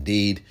servant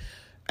indeed.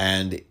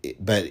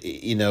 But,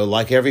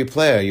 like every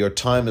player, your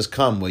time has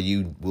come where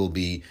you will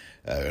be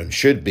and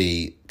should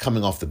be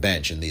coming off the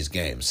bench in these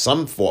games.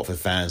 Some Watford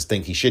fans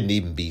think he shouldn't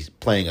even be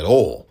playing at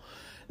all.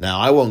 Now,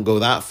 I won't go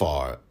that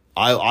far.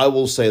 I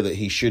will say that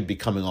he should be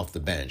coming off the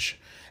bench.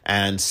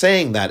 And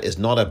saying that is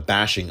not a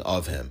bashing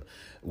of him.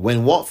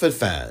 When Watford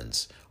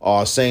fans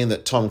are saying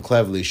that Tom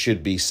Cleverley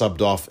should be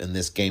subbed off in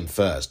this game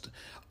first,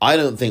 I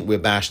don't think we're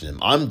bashing him.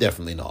 I'm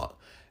definitely not.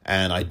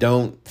 And I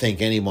don't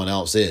think anyone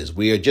else is.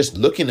 We are just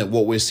looking at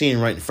what we're seeing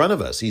right in front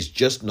of us. He's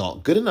just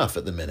not good enough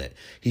at the minute.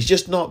 He's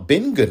just not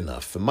been good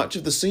enough for much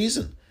of the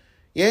season.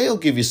 Yeah, he'll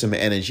give you some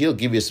energy, he'll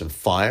give you some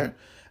fire,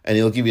 and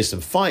he'll give you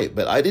some fight.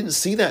 But I didn't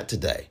see that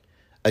today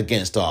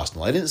against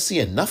Arsenal. I didn't see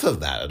enough of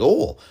that at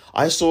all.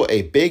 I saw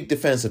a big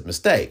defensive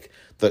mistake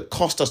that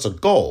cost us a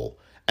goal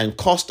and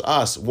cost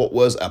us what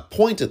was a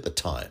point at the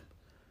time.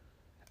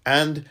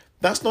 And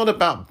that's not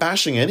about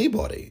bashing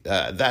anybody.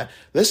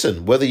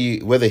 Listen, whether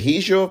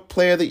he's your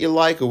player that you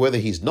like or whether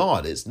he's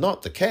not, it's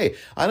not the case.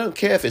 I don't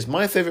care if it's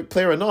my favorite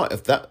player or not.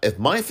 If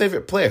my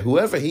favorite player,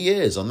 whoever he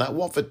is on that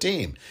Watford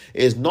team,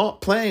 is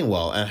not playing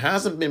well and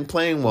hasn't been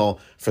playing well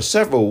for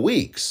several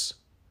weeks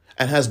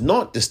and has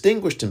not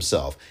distinguished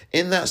himself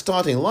in that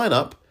starting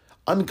lineup,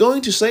 I'm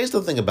going to say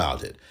something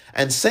about it.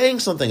 And saying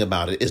something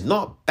about it is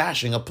not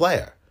bashing a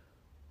player.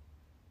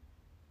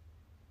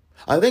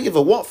 I think if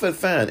a Watford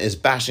fan is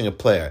bashing a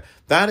player,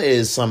 that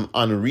is some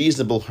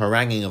unreasonable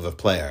haranguing of a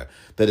player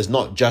that is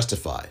not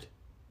justified.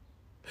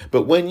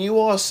 But when you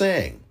are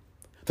saying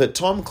that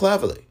Tom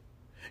Cleverley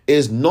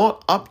is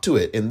not up to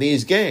it in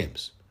these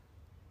games,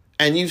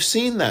 and you've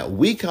seen that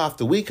week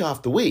after week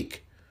after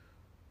week,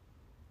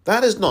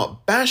 that is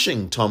not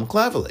bashing Tom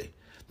Cleverley.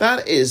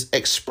 That is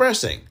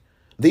expressing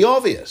the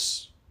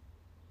obvious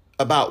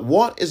about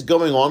what is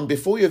going on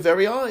before your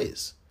very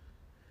eyes.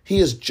 He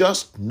is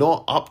just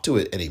not up to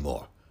it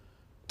anymore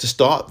to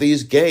start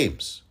these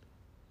games.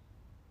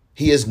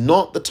 He is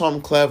not the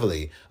Tom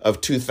Cleverley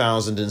of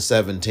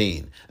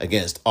 2017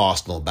 against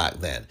Arsenal back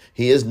then.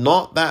 He is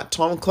not that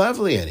Tom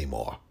Cleverley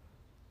anymore.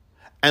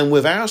 And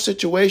with our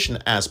situation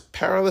as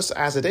perilous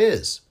as it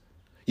is,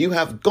 you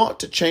have got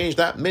to change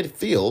that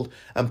midfield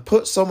and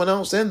put someone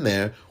else in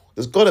there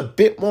that's got a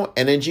bit more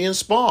energy and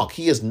spark.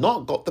 He has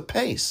not got the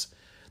pace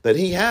that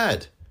he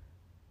had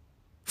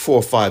 4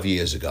 or 5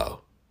 years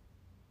ago.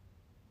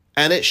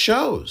 And it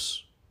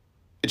shows.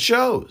 It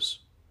shows.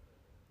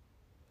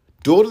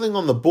 Dawdling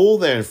on the ball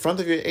there in front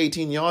of your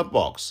 18-yard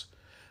box,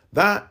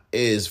 that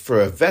is, for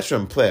a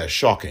veteran player,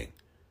 shocking.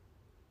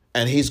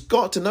 And he's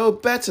got to know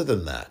better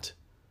than that.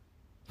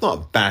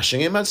 Not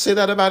bashing him. I'd say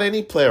that about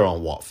any player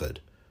on Watford.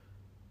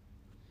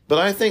 But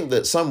I think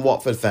that some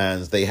Watford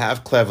fans, they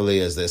have Cleverley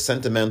as their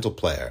sentimental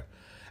player.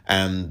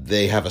 And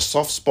they have a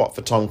soft spot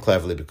for Tom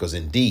Cleverley because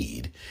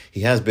indeed,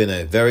 he has been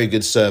a very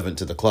good servant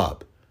to the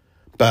club.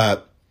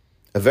 But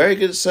a very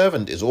good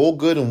servant is all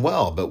good and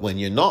well, but when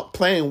you're not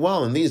playing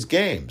well in these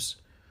games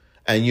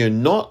and you're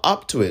not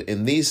up to it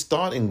in these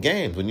starting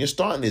games, when you're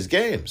starting these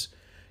games,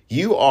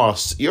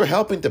 you're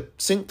helping to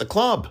sink the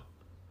club.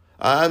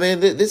 I mean,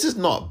 this is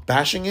not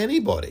bashing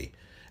anybody.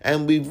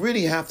 And we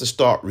really have to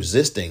start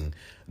resisting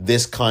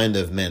this kind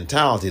of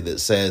mentality that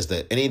says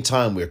that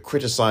anytime we're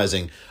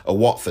criticizing a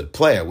Watford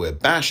player, we're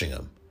bashing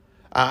him.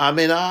 I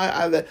mean,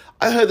 I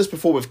heard this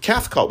before with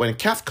Cathcart, when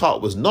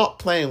Cathcart was not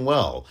playing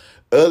well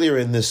earlier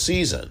in this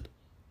season.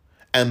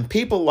 And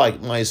people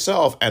like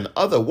myself and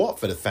other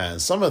Watford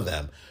fans, some of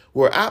them,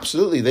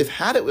 they've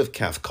had it with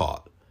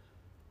Cathcart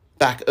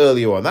back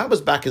earlier on. That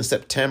was back in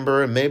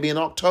September and maybe in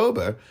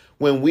October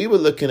when we were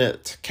looking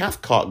at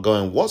Cathcart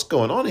going, what's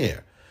going on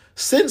here?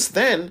 Since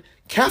then,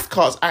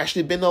 Cathcart's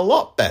actually been a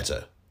lot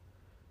better.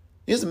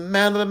 He's the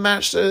man of the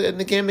match in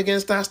the game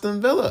against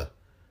Aston Villa.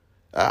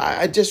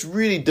 I just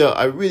really don't.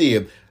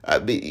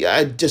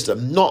 I just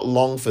am not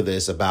long for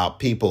this about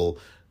people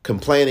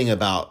complaining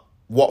about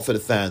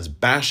Watford fans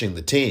bashing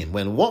the team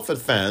when Watford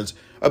fans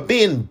are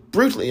being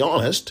brutally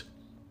honest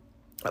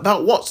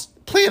about what's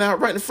playing out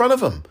right in front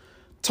of them.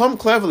 Tom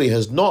Cleverley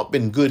has not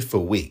been good for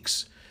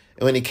weeks.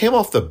 And when he came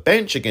off the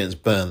bench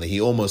against Burnley,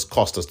 he almost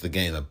cost us the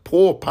game. A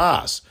poor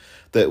pass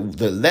that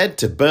led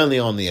to Burnley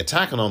on the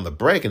attack and on the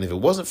break. And if it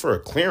wasn't for a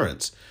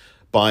clearance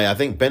by, I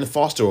think, Ben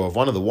Foster or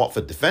one of the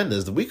Watford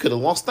defenders, we could have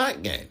lost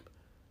that game.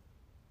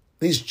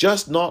 He's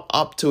just not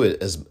up to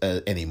it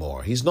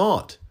anymore. He's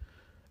not.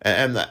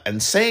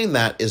 And saying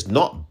that is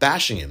not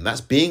bashing him.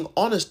 That's being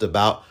honest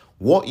about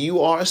what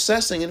you are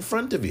assessing in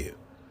front of you.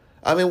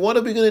 I mean, what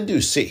are we going to do?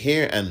 Sit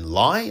here and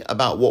lie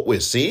about what we're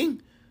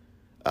seeing?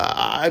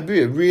 I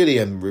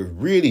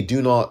really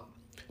do not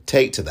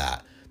take to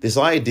that. This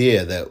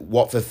idea that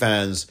Watford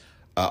fans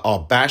are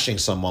bashing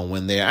someone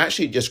when they're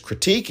actually just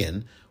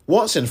critiquing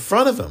what's in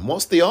front of them,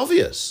 what's the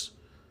obvious.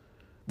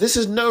 This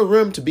is no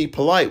room to be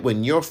polite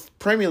when your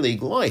Premier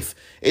League life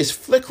is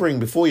flickering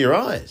before your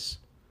eyes.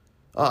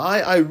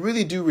 I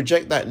really do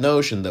reject that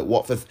notion that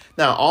Watford...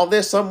 Now, are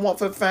there some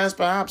Watford fans,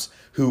 perhaps,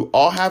 who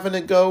are having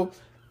a go?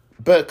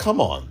 But come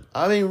on.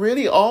 I mean,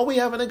 really, are we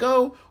having a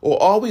go?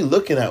 Or are we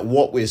looking at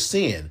what we're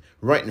seeing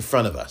right in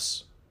front of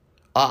us?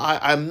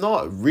 I'm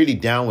not really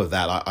down with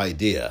that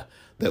idea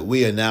that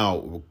we are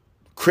now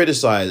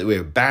criticizing,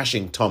 we're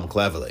bashing Tom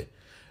Cleverley.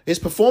 His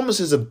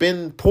performances have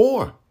been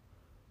poor.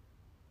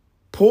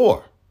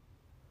 Poor.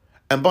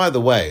 And by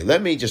the way,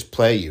 let me just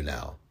play you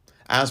now,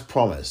 as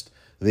promised,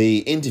 the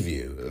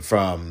interview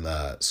from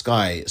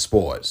Sky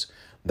Sports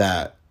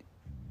that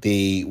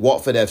the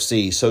Watford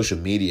FC social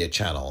media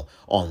channel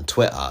on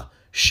Twitter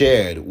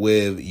shared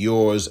with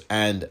yours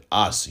and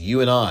us, you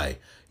and I,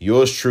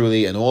 yours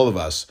truly and all of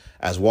us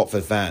as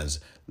Watford fans.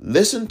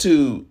 Listen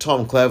to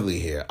Tom Cleverley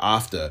here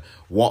after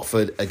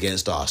Watford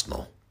against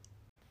Arsenal.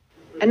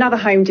 Another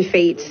home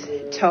defeat,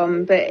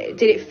 Tom, but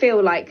did it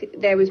feel like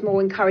there was more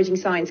encouraging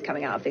signs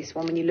coming out of this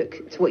one when you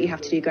look to what you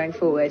have to do going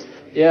forward?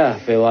 Yeah, I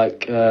feel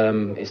like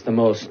it's the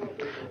most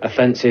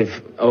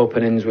offensive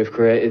openings we've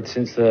created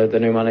since the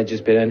new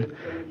manager's been in.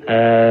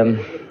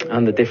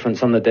 And the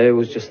difference on the day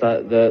was just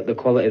that the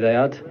quality they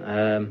had.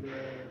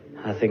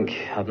 I think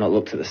I've not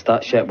looked at the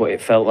stats yet, but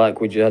it felt like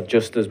we had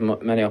just as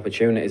many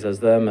opportunities as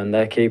them, and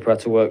their keeper had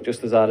to work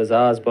just as hard as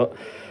ours, but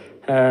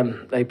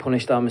they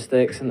punished our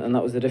mistakes, and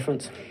that was the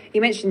difference. You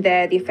mentioned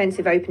there the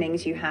offensive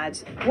openings you had.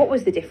 What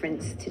was the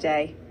difference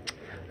today?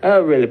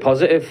 Really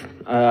positive.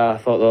 I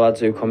thought the lads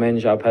who come in,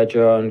 João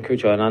Pedro and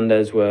Cucho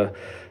Hernandez, were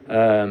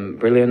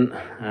brilliant.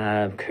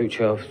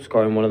 Cucho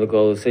scoring one of the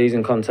goal of the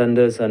season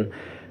contenders, and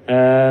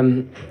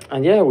And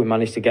yeah, we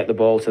managed to get the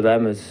ball to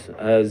them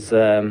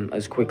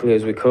as quickly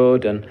as we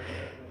could, and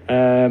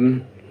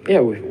yeah,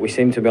 we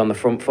seem to be on the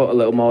front foot a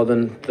little more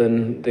than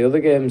the other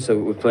games that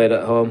we played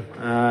at home.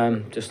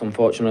 Just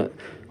unfortunate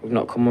we've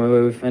not come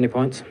away with any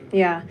points.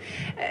 Yeah.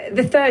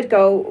 The third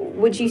goal,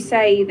 would you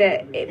say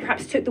that it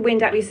perhaps took the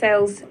wind out of your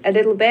sails a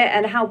little bit?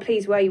 And how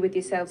pleased were you with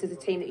yourselves as a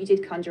team that you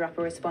did conjure up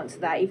a response to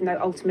that, even though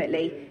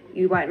ultimately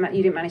you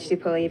didn't manage to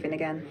pull even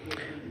again?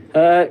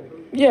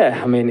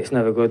 Yeah, I mean, it's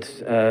never good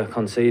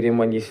conceding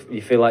when you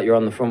feel like you're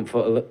on the front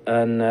foot,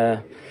 and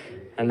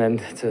then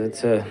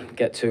to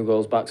get 2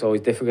 goals back is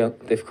always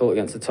difficult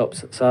against the top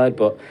side.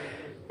 But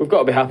we've got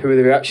to be happy with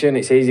the reaction.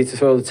 It's easy to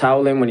throw the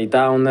towel in when you're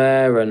down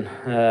there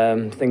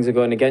and things are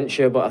going against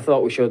you. But I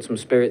thought we showed some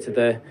spirit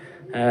today.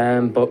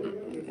 But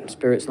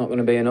spirit's not going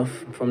to be enough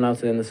from now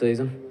to the end of the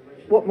season.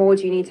 What more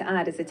do you need to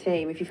add as a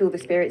team if you feel the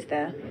spirit's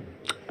there?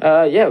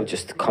 Yeah,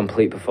 just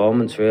complete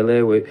performance,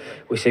 really.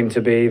 We seem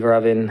to be either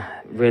having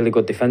really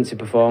good defensive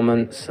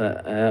performance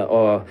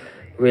or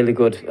really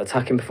good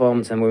attacking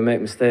performance, and we make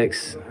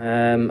mistakes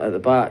at the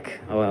back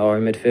or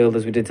in midfield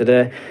as we did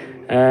today.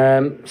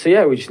 So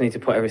yeah, we just need to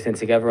put everything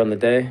together on the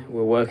day.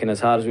 We're working as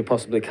hard as we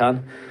possibly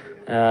can.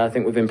 I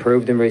think we've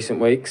improved in recent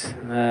weeks,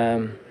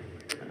 and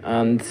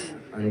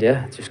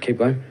yeah, just keep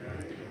going.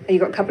 You've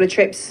got a couple of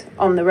trips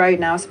on the road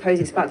now. I suppose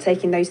it's about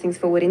taking those things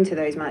forward into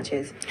those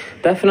matches.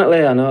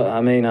 Definitely, I know.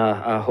 I mean,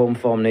 our home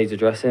form needs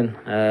addressing,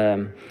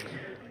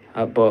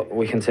 but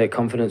we can take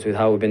confidence with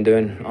how we've been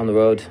doing on the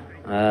road.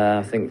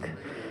 I think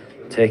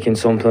taking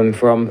something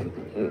from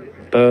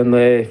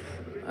Burnley,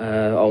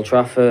 Old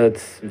Trafford,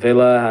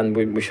 Villa, and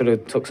we should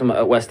have took some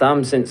at West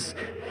Ham since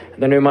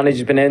the new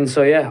manager's been in.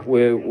 So yeah,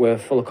 we're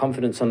full of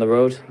confidence on the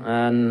road,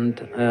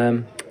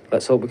 and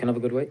let's hope we can have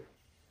a good week.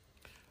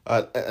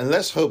 And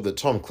let's hope that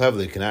Tom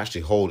Cleverley can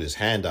actually hold his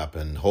hand up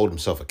and hold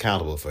himself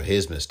accountable for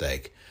his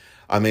mistake.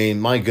 I mean,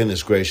 my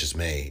goodness gracious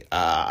me.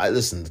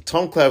 Listen,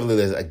 Tom Cleverley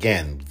is,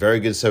 again, very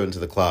good servant to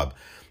the club.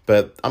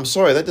 But I'm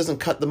sorry, that doesn't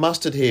cut the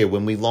mustard here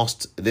when we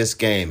lost this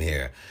game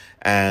here.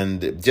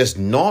 And just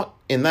not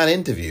in that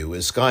interview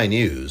with Sky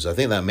News. I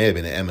think that may have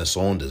been Emma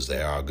Saunders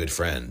there, our good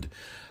friend,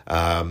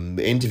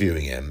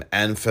 interviewing him.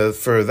 And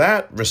for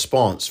that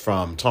response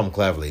from Tom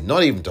Cleverley,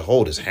 not even to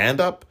hold his hand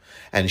up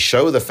and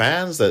show the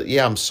fans that,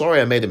 yeah, I'm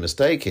sorry I made a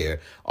mistake here,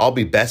 I'll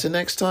be better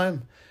next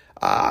time,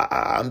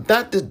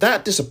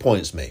 that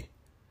disappoints me.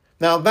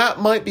 Now, that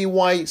might be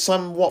why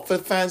some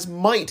Watford fans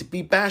might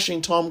be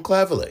bashing Tom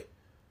Cleverley.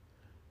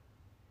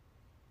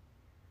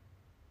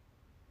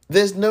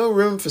 There's no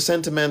room for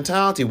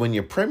sentimentality when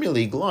your Premier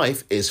League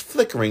life is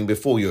flickering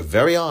before your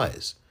very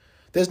eyes.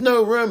 There's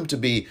no room to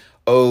be,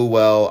 oh,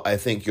 well, I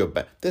think you're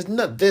bad.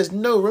 There's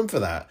no room for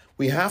that.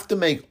 We have to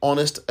make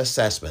honest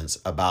assessments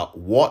about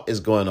what is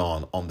going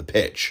on the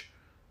pitch.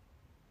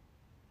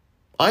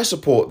 I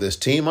support this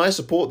team. I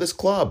support this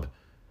club.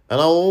 And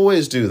I'll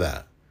always do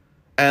that.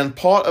 And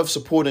part of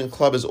supporting a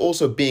club is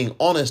also being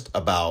honest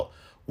about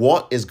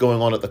what is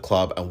going on at the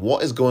club and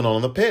what is going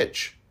on the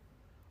pitch.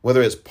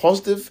 Whether it's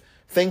positive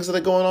things that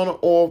are going on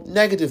or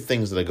negative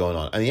things that are going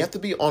on. And you have to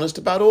be honest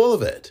about all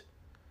of it.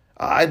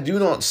 I do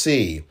not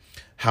see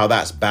how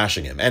that's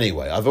bashing him.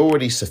 Anyway, I've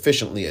already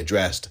sufficiently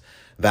addressed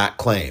that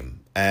claim.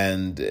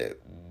 And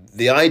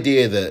the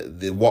idea that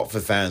the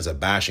Watford fans are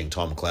bashing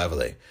Tom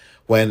Cleverley,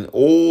 when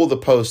all the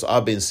posts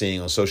I've been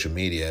seeing on social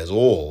media is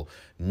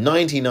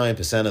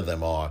 99% of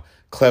them are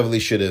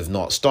Cleverley should have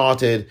not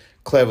started,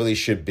 Cleverley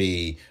should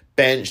be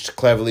benched,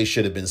 Cleverley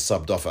should have been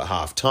subbed off at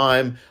half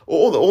time.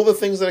 All the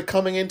things that are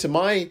coming into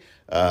my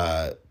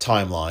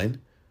timeline,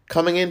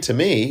 coming into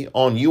me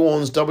on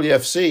Ewan's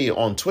WFC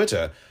on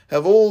Twitter,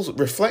 have all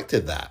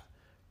reflected that.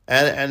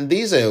 And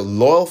these are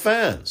loyal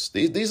fans.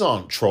 These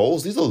aren't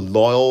trolls. These are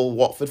loyal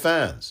Watford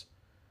fans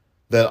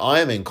that I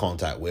am in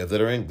contact with,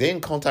 that are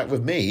in contact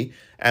with me.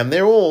 And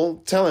they're all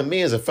telling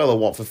me as a fellow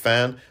Watford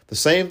fan the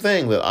same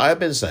thing that I've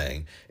been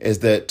saying, is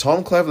that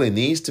Tom Cleverley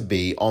needs to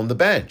be on the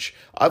bench.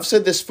 I've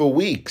said this for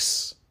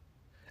weeks.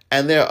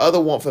 And there are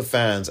other Watford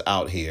fans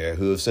out here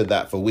who have said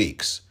that for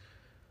weeks,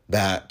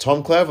 that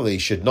Tom Cleverley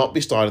should not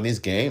be starting these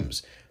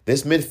games.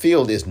 This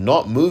midfield is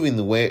not moving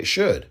the way it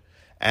should.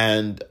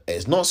 And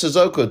it's not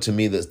Sissoko to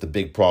me that's the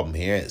big problem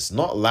here. It's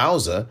not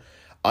Louser.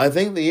 I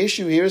think the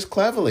issue here is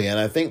Cleverley. And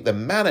I think the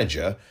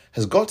manager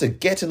has got to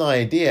get an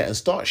idea and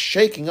start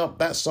shaking up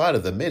that side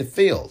of the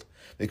midfield,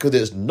 because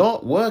it's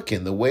not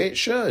working the way it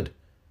should.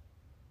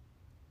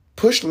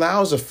 Push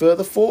Louser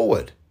further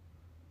forward.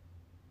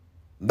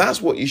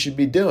 That's what you should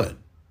be doing.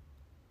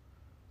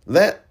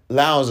 Let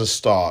Louser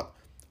start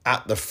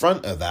at the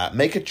front of that.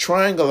 Make a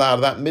triangle out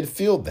of that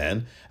midfield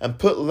then, and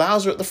put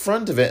Louser at the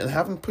front of it and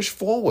have him push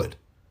forward.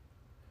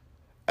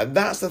 And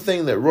that's the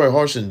thing that Roy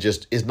Hodgson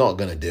just is not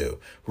going to do.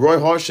 Roy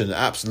Hodgson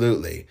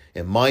absolutely,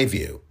 in my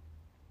view,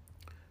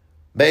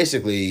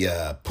 basically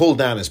pulled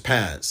down his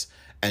pants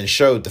and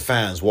showed the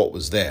fans what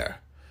was there.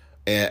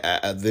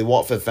 The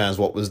Watford fans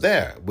what was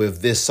there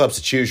with this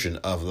substitution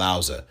of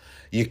Louser.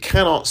 You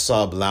cannot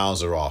sub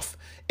Louser off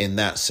in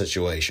that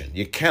situation.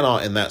 You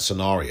cannot, in that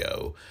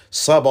scenario,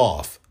 sub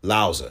off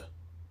Louser.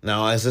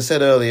 Now, as I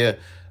said earlier,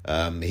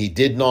 he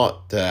did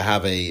not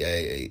have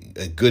a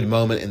good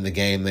moment in the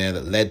game there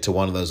that led to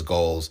one of those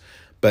goals,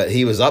 but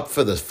he was up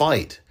for the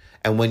fight.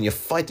 And when you're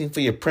fighting for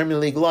your Premier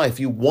League life,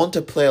 you want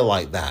a player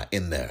like that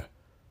in there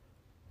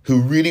who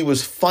really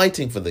was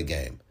fighting for the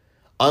game,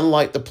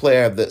 unlike the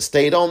player that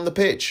stayed on the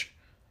pitch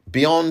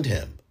beyond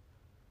him.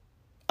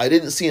 I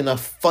didn't see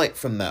enough fight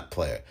from that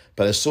player,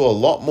 but I saw a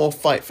lot more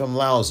fight from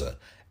Louser.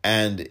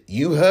 And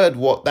you heard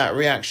what that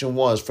reaction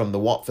was from the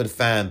Watford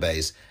fan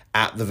base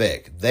at the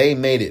Vic. They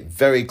made it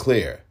very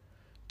clear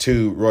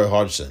to Roy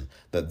Hodgson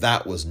that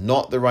that was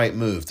not the right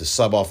move to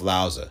sub off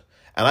Louser.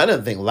 And I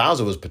don't think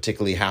Louser was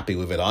particularly happy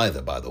with it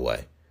either, by the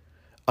way.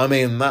 I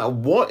mean,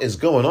 what is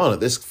going on at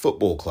this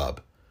football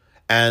club?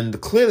 And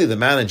clearly the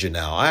manager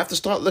now, I have to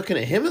start looking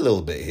at him a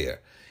little bit here.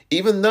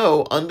 Even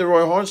though under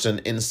Roy Hodgson,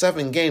 in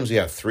 7 games, we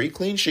have 3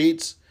 clean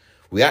sheets.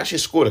 We actually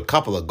scored a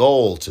couple of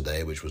goals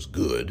today, which was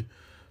good.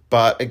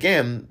 But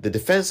again, the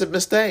defensive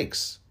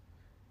mistakes,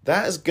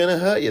 that is going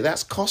to hurt you.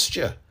 That's cost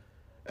you.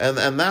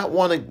 And that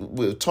one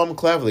with Tom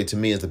Cleverley, to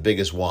me, is the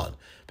biggest one.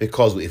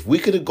 Because if we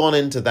could have gone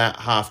into that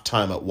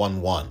half-time at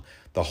 1-1,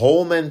 the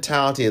whole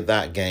mentality of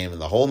that game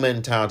and the whole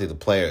mentality of the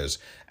players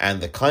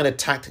and the kind of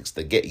tactics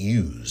that get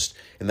used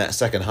in that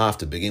second half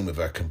to begin with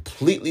are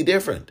completely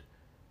different.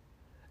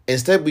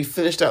 Instead, we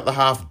finished out the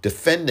half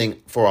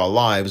defending for our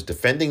lives,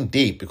 defending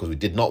deep because we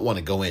did not want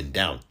to go in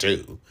down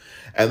 2.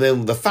 And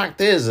then the fact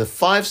is that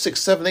 5,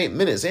 6, 7, 8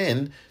 minutes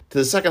in to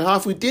the second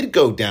half, we did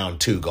go down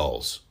 2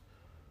 goals.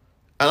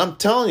 And I'm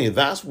telling you,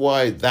 that's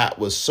why that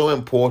was so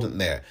important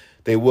there.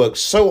 They worked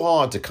so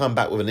hard to come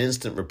back with an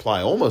instant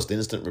reply, almost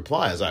instant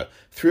reply. It was like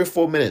 3 or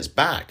 4 minutes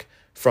back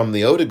from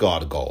the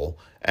Odegaard goal.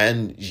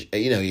 And,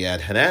 you know, you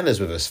had Hernandez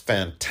with a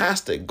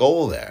fantastic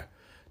goal there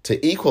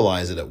to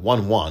equalize it at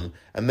 1-1.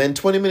 And then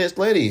 20 minutes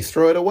later, you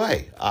throw it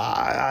away.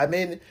 I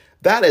mean,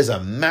 that is a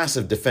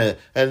massive defense.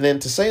 And then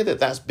to say that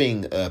that's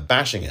being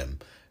bashing him,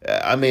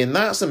 I mean,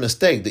 that's a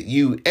mistake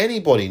that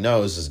anybody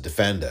knows as a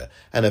defender.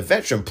 And a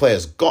veteran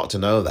player's got to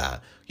know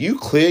that. You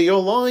clear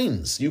your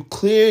lines. You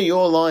clear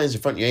your lines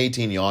in front of your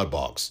 18-yard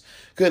box.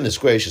 Goodness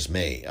gracious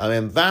me. I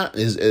mean,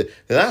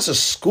 that's a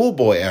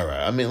schoolboy error.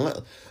 I mean,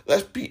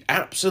 let's be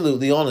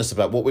absolutely honest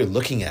about what we're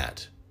looking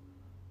at.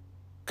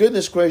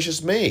 Goodness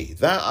gracious me.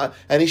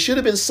 And he should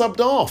have been subbed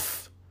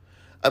off.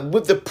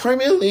 With the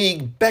Premier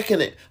League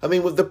beckoning,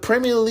 with the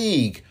Premier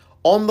League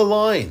on the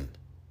line,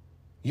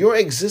 your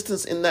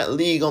existence in that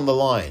league on the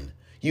line,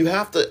 you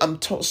have to,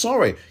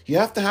 you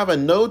have to have a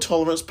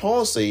no-tolerance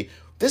policy.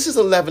 This is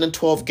 11 and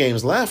 12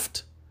 games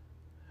left.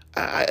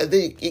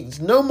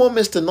 No more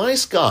Mr.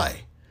 Nice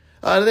Guy.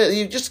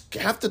 You just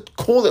have to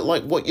call it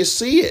like what you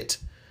see it.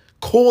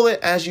 Call it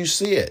as you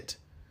see it.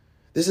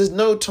 This is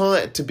no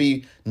time to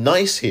be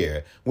nice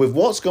here with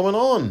what's going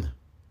on.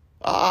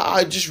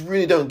 I just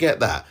really don't get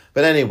that.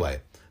 But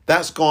anyway,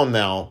 that's gone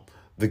now.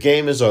 The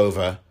game is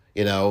over.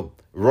 You know,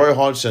 Roy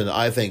Hodgson,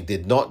 I think,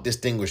 did not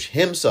distinguish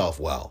himself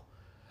well.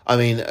 I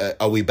mean,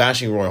 are we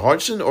bashing Roy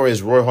Hodgson or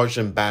is Roy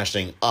Hodgson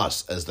bashing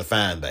us as the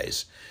fan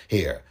base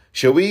here?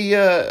 Shall we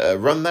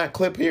run that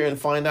clip here and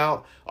find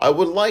out? I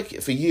would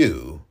like for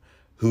you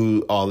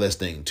who are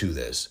listening to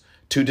this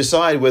to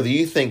decide whether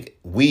you think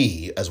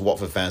we as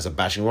Watford fans are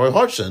bashing Roy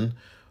Hodgson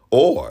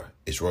or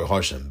is Roy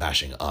Hodgson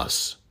bashing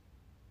us?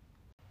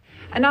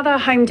 Another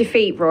home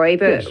defeat, Roy,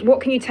 but Yes.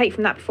 What can you take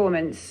from that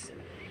performance?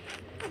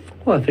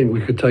 Well, I think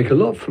we could take a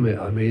lot from it.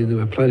 I mean, they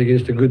were playing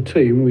against a good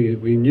team.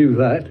 We knew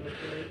that.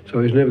 So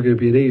it was never going to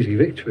be an easy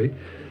victory.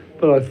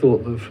 But I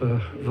thought that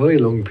for very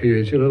long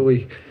periods, you know,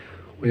 we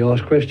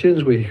asked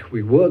questions,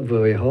 we worked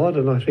very hard,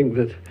 and I think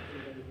that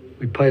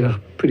we paid a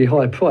pretty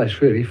high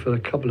price, really, for a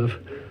couple of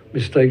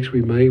mistakes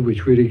we made,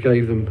 which really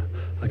gave them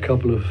a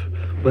couple of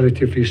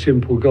relatively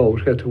simple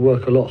goals. We had to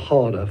work a lot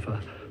harder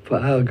for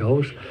our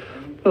goals.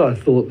 But I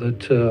thought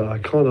that I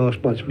can't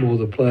ask much more of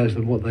the players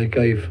than what they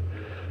gave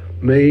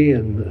me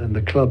and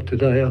the club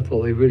today. I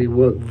thought they really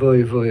worked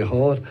very, very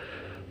hard.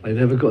 They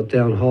never got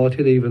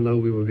downhearted, even though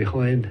we were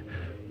behind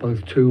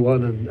both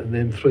 2-1 and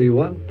then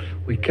 3-1.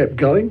 We kept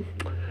going.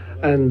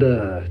 And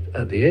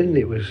at the end,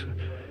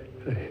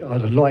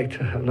 I'd have liked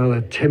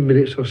another 10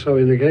 minutes or so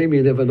in the game.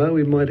 You never know,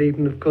 we might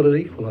even have got an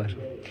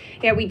equaliser.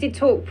 Yeah, we did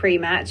talk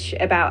pre-match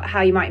about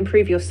how you might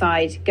improve your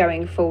side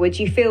going forward.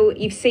 Do you feel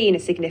you've seen a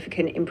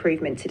significant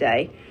improvement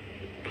today?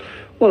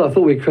 Well, I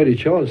thought we created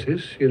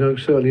chances. You know,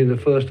 certainly in the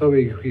first time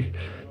we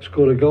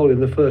scored a goal in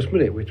the first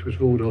minute, which was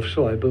ruled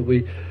offside. But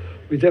we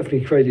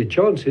definitely created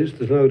chances.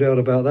 There's no doubt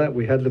about that.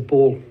 We had the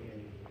ball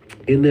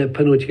in their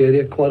penalty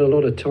area quite a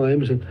lot of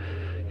times, and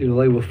you know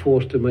they were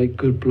forced to make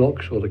good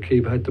blocks, or the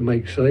keeper had to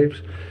make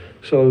saves.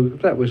 So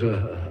that was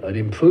an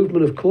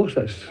improvement, of course.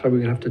 That's something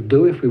we have to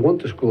do if we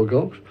want to score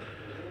goals.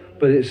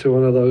 But it's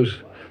one of those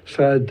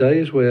sad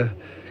days where,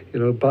 you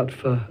know, but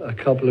for a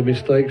couple of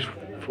mistakes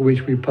for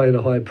which we paid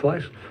a high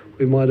price,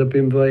 we might have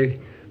been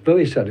very,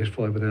 very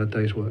satisfied with our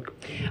day's work.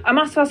 I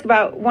must ask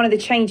about one of the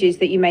changes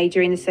that you made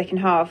during the second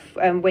half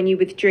when you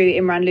withdrew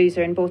Imran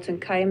Louza and Bolton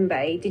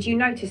Kayembe. Did you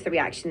notice the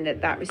reaction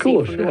that received? Of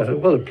course, from the yeah.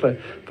 Well, the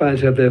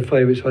fans have their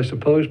favourites, I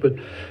suppose, but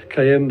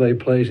Kayembe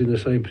plays in the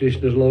same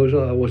position as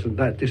Louza. I wasn't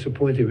that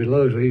disappointed with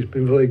Louza. He's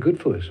been very good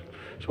for us,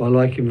 so I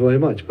like him very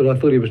much. But I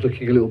thought he was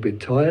looking a little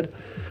bit tired,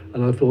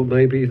 and I thought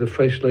maybe the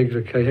fresh legs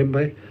of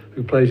Kayembe,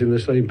 who plays in the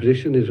same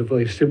position, is a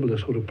very similar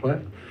sort of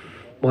player,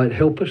 might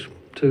help us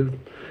to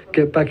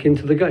get back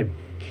into the game.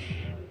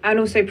 And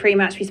also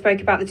pre-match, we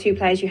spoke about the two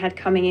players you had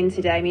coming in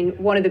today. I mean,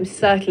 one of them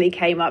certainly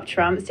came up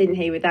trumps, didn't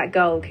he, with that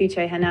goal,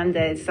 Cucho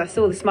Hernandez. I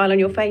saw the smile on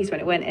your face when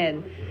it went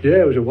in.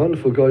 Yeah, it was a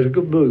wonderful goal. It was a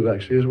good move,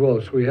 actually, as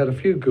well. So we had a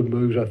few good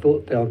moves, I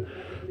thought, down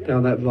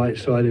that right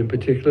side in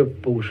particular.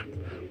 Balls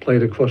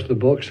played across the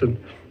box, and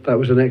that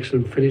was an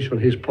excellent finish on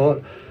his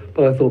part.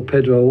 But I thought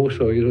Pedro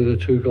also, the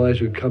two guys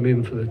who come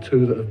in for the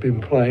two that have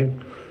been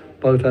playing,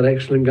 both had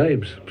excellent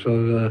games.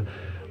 So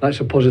that's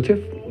a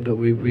positive that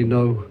we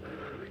know,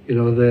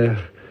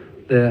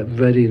 they're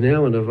ready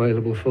now and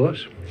available for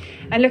us.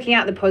 And looking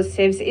at the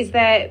positives, is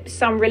there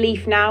some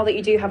relief now that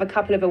you do have a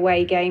couple of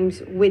away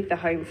games with the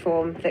home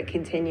form that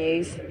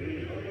continues?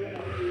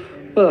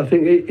 Well, I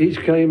think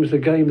each game is the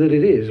game that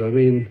it is. I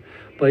mean,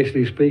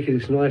 basically speaking,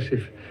 it's nice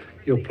if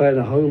you're playing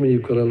at home and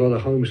you've got a lot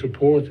of home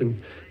support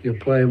and you're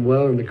playing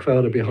well and the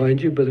crowd are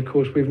behind you. But of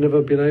course, we've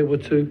never been able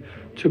to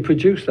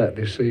produce that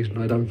this season,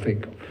 I don't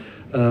think.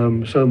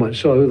 So much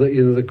so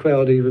that the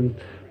crowd even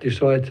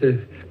decide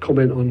to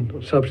comment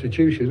on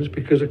substitutions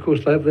because, of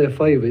course, they have their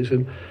favourites.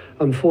 And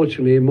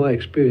unfortunately, in my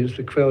experience,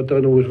 the crowd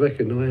don't always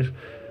recognise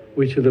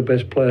which are the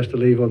best players to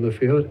leave on the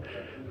field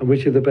and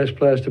which are the best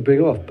players to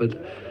bring off. But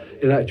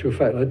in actual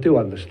fact, I do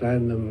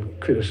understand them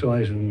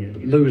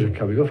criticising Louza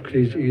coming off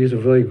because he is a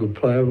very good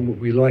player and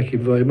we like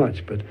him very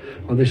much. But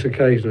on this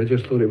occasion, I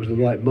just thought it was the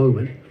right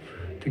moment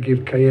to give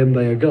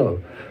Kayembe a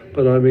go.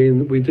 But I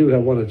mean, we do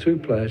have one or two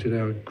players in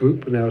our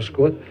group and our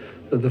squad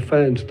that the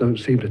fans don't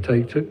seem to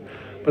take to.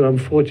 But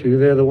unfortunately,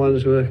 they're the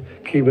ones who are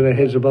keeping their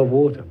heads above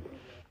water.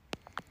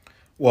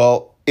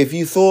 Well, if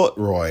you thought,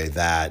 Roy,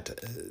 that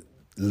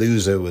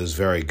Louza was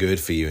very good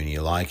for you and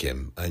you like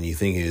him and you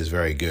think he is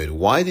very good,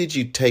 why did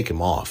you take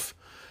him off?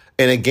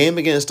 In a game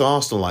against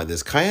Arsenal like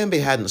this,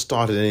 Kayembe hadn't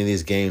started any of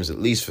these games at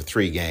least for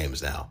 3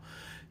 games now.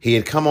 He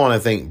had come on, I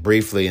think,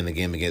 briefly in the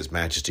game against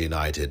Manchester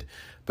United,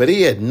 but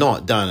he had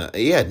not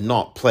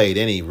played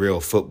any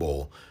real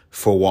football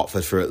for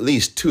Watford for at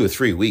least 2 or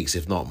 3 weeks,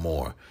 if not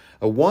more.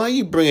 Why are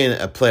you bringing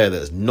a player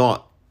that's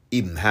not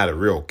even had a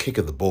real kick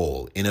of the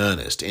ball in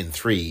earnest in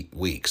 3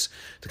 weeks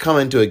to come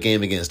into a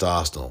game against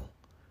Arsenal?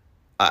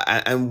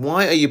 And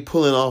why are you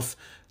pulling off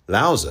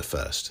Louza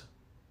first?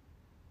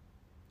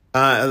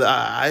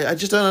 I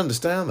just don't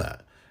understand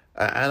that.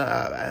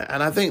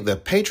 And I think the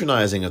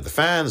patronising of the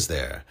fans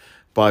there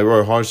by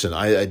Roy Hodgson,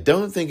 I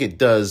don't think it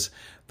does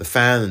the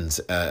fans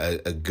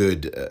a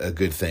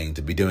good thing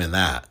to be doing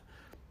that.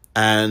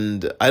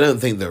 And I don't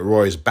think that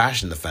Roy's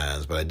bashing the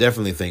fans, but I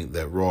definitely think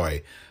that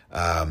Roy,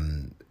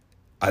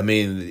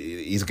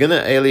 he's going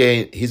to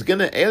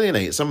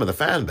alienate some of the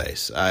fan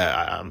base.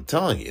 I'm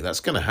telling you,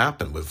 that's going to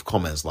happen with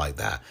comments like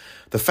that.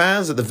 The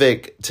fans at the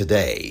Vic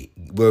today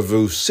were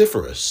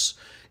vociferous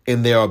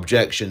in their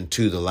objection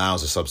to the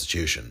Louza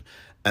substitution.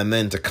 And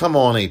then to come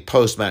on a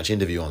post-match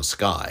interview on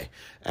Sky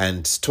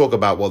and talk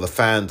about, well,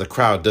 the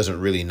crowd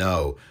doesn't really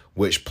know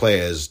which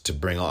players to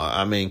bring on.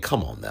 I mean,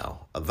 come on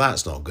now.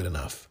 That's not good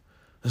enough.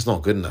 That's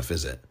not good enough,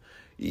 is it?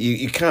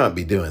 You can't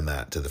be doing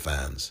that to the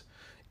fans.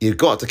 You've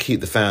got to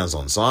keep the fans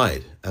on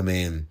side. I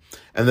mean,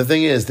 and the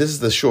thing is, this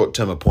is the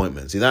short-term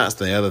appointment. See, that's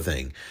the other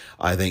thing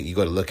I think you've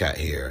got to look at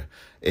here,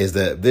 is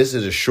that this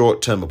is a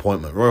short-term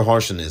appointment. Roy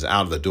Hodgson is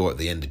out of the door at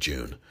the end of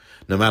June.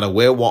 No matter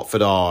where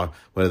Watford are,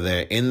 whether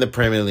they're in the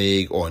Premier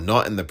League or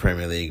not in the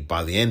Premier League,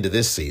 by the end of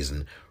this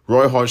season,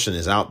 Roy Hodgson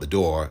is out the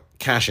door,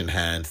 cash in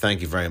hand,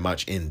 thank you very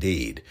much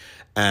indeed.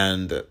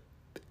 And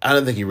I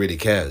don't think he really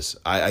cares.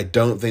 I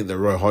don't think that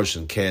Roy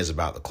Hodgson cares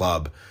about the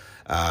club.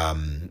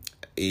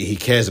 He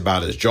cares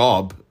about his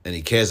job and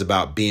he cares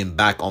about being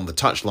back on the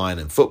touchline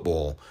in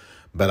football.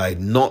 But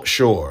I'm not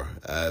sure,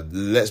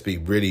 let's be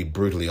really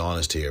brutally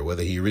honest here,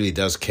 whether he really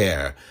does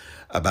care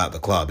about the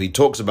club. He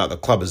talks about the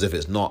club as if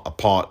it's not a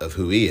part of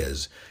who he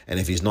is and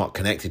if he's not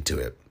connected to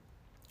it.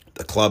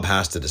 The club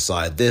has to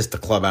decide this, the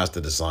club has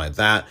to decide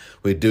that.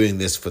 We're doing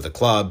this for the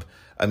club.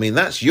 I mean,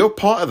 you're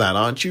part of that,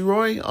 aren't you,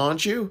 Roy?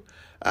 Aren't you?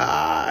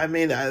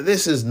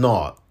 This is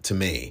not, to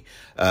me,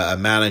 a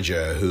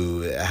manager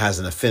who has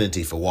an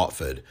affinity for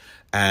Watford.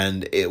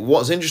 And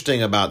what's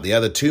interesting about the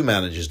other 2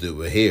 managers that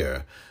were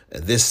here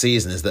this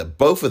season is that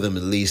both of them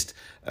at least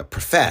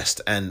professed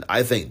and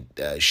I think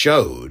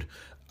showed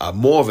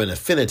more of an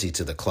affinity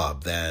to the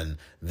club than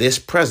this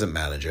present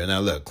manager. Now,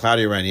 look,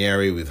 Claudio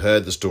Ranieri, we've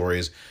heard the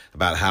stories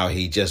about how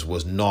he just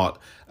was not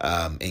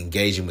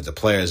engaging with the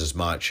players as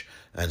much.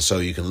 And so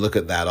you can look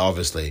at that,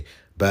 obviously.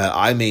 But,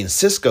 I mean,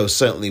 Xisco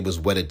certainly was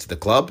wedded to the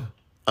club.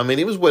 I mean,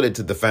 he was wedded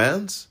to the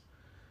fans,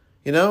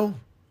 and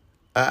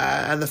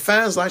the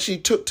fans actually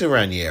took to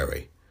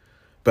Ranieri.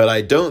 But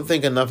I don't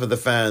think enough of the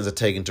fans are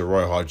taken to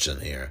Roy Hodgson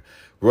here.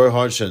 Roy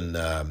Hodgson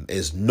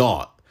is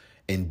not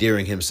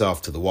endearing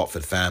himself to the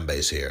Watford fan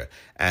base here.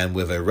 And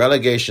with a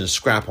relegation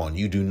scrap on,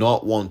 you do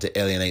not want to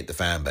alienate the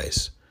fan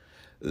base.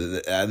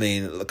 I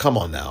mean, come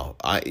on now.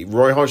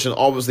 Roy Hodgson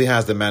obviously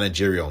has the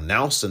managerial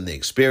nous and the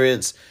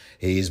experience.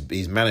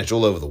 He's managed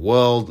all over the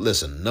world.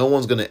 Listen, no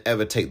one's going to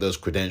ever take those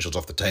credentials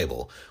off the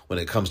table when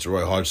it comes to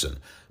Roy Hodgson.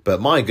 But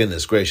my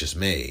goodness gracious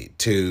me,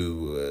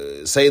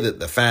 to say that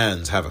the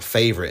fans have a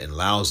favourite in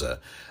Louser,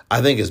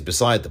 I think is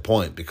beside the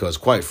point, because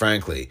quite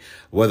frankly,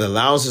 whether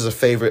Louser is a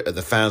favourite of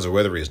the fans or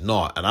whether he's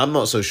not, and I'm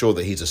not so sure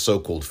that he's a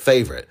so-called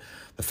favourite,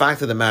 the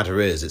fact of the matter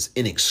is it's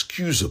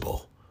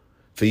inexcusable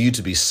for you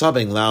to be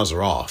subbing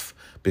Louser off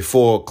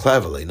before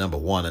cleverly, number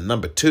one, and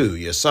number two,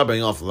 you're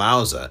subbing off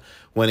Louser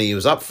when he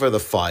was up for the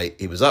fight,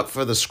 he was up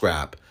for the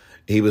scrap,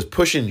 he was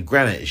pushing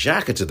Granit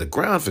Xhaka to the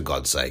ground, for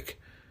God's sake.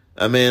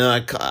 I mean,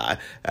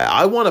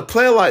 I want a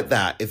player like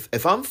that.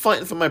 If I'm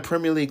fighting for my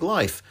Premier League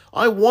life,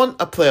 I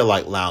want a player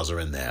like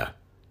Louser in there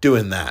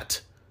doing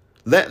that.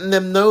 Letting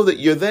them know that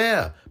you're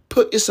there.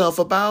 Put yourself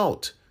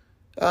about.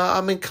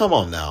 I mean, come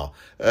on now.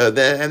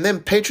 And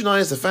then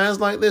patronize the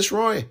fans like this,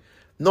 Roy?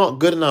 Not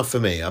good enough for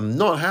me. I'm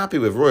not happy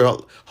with Roy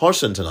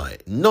Hodgson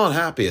tonight. Not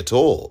happy at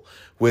all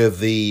with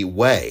the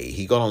way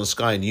he got on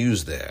Sky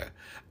News there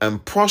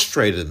and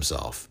prostrated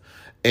himself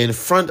in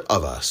front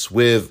of us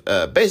with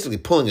basically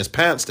pulling his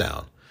pants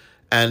down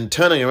and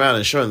turning around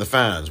and showing the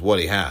fans what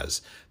he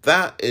has.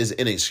 That is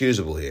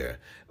inexcusable here.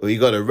 We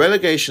got a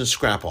relegation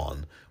scrap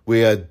on.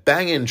 We are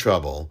bang in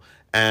trouble.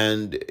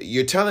 And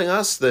you're telling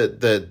us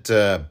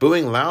that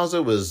booing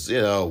Louser was,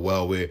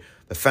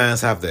 the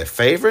fans have their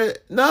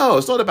favorite? No,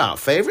 it's not about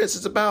favorites.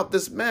 It's about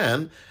this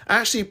man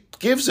actually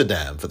gives a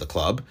damn for the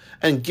club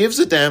and gives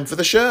a damn for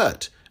the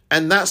shirt.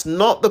 And that's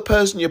not the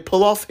person you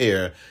pull off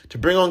here to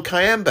bring on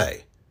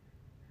Kayembe,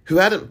 who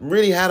hadn't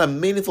really had a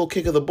meaningful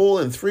kick of the ball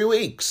in 3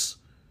 weeks.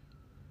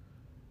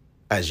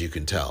 As you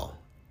can tell,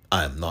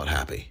 I am not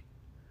happy.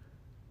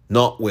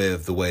 Not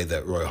with the way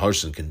that Roy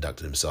Hodgson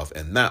conducted himself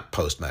in that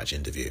post-match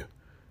interview.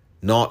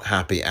 Not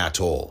happy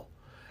at all.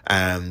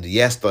 And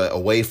yes, the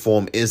away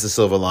form is the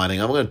silver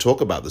lining. I'm going to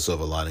talk about the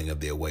silver lining of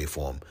the away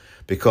form,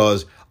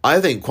 because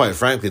I think, quite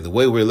frankly, the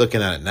way we're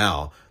looking at it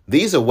now,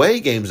 these away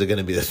games are going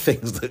to be the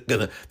things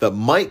that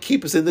might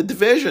keep us in the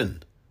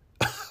division.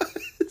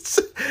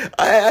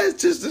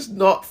 It's just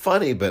not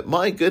funny, but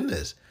my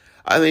goodness.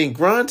 I mean,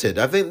 granted,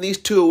 I think these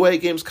 2 away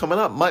games coming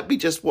up might be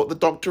just what the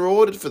doctor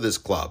ordered for this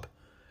club.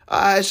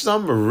 It's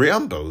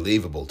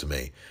unbelievable to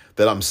me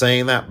that I'm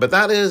saying that, but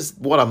that is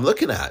what I'm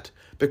looking at,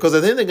 because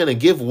I think they're going to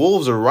give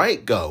Wolves a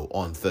right go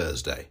on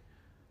Thursday.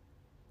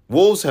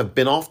 Wolves have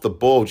been off the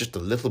ball just a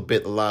little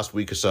bit the last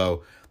week or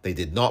so. They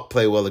did not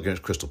play well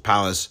against Crystal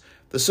Palace.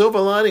 The silver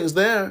lining's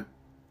there.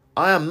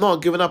 I am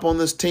not giving up on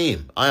this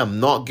team. I am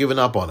not giving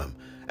up on them.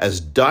 As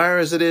dire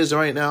as it is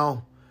right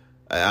now,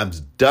 I'm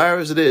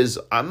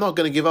not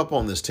going to give up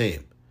on this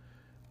team.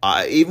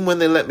 Even when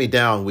they let me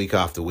down week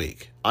after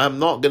week, I'm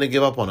not going to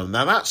give up on them.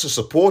 Now, that's a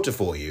supporter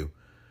for you.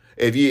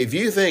 If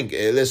you think,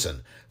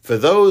 listen, for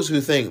those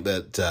who think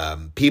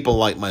that people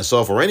like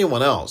myself or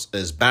anyone else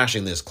is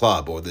bashing this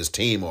club or this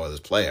team or this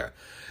player,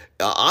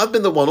 I've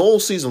been the one all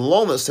season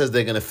long that says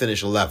they're going to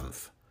finish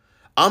 11th.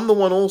 I'm the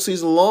one all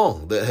season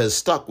long that has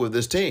stuck with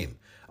this team.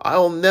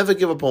 I'll never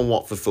give up on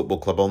Watford Football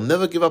Club. I'll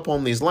never give up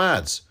on these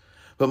lads.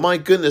 But my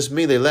goodness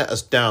me, they let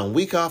us down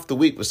week after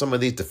week with some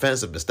of these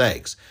defensive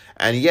mistakes.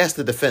 And yes,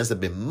 the defense have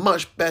been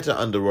much better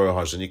under Roy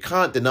Hodgson. You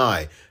can't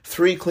deny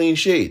 3 clean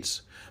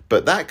sheets.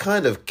 But that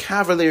kind of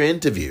cavalier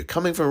interview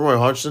coming from Roy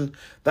Hodgson,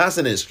 that's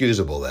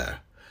inexcusable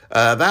there.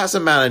 That's a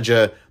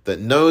manager that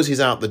knows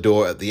he's out the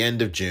door at the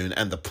end of June,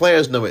 and the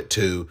players know it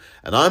too.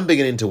 And I'm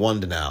beginning to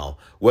wonder now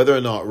whether or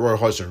not Roy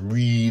Hodgson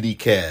really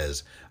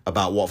cares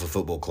about Watford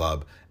Football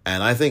Club.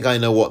 And I think I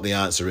know what the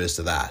answer is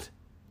to that.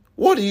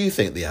 What do you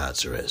think the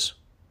answer is?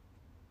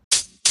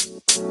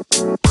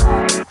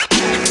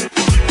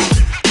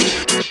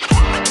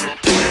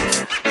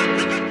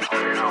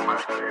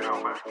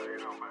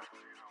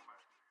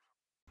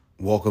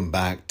 Welcome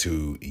back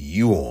to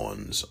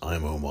You-Ons.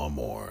 I'm Omar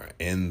Moore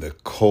in the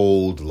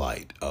cold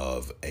light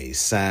of a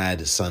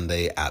sad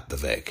Sunday at the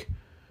Vic.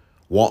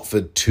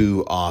 Watford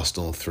 2,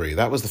 Arsenal 3.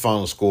 That was the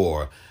final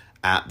score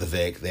at the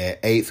Vic. Their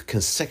 8th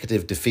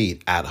consecutive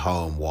defeat at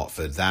home,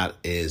 Watford. That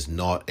is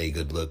not a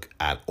good look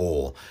at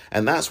all.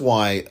 And that's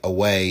why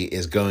away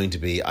is going to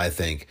be, I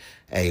think,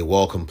 a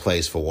welcome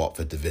place for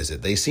Watford to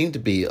visit. They seem to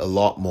be a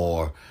lot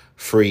more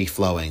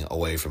free-flowing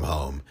away from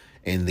home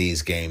in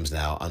these games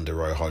now under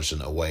Roy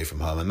Hodgson away from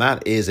home. And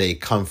that is a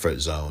comfort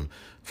zone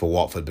for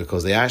Watford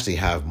because they actually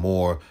have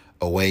more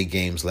away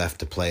games left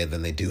to play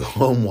than they do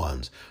home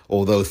ones.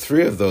 Although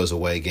 3 of those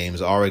away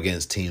games are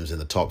against teams in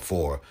the top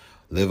 4.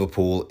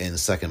 Liverpool in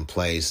second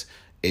place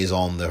is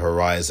on the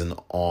horizon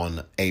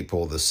on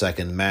April the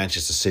 2nd.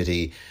 Manchester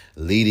City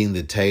leading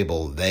the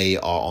table. They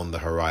are on the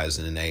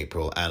horizon in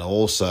April. And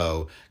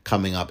also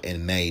coming up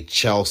in May,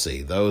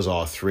 Chelsea. Those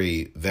are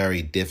 3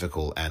 very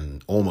difficult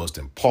and almost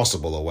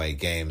impossible away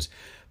games.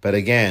 But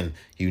again,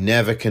 you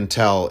never can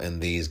tell in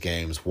these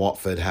games.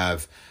 Watford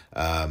have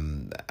a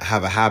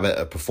habit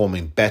of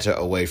performing better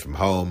away from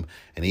home,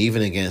 and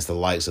even against the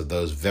likes of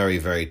those very,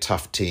 very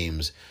tough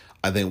teams,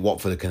 I think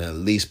Watford can at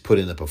least put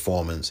in a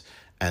performance.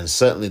 And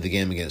certainly the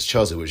game against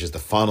Chelsea, which is the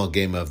final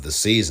game of the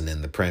season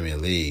in the Premier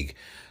League,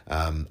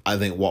 I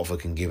think Watford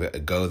can give it a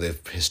go.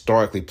 They've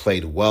historically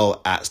played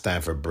well at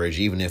Stamford Bridge,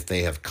 even if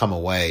they have come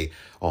away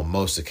on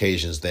most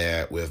occasions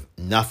there with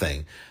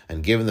nothing.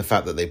 And given the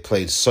fact that they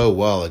played so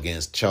well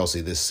against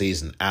Chelsea this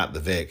season at the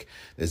Vic,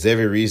 there's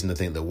every reason to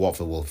think that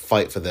Watford will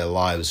fight for their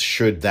lives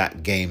should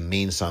that game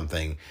mean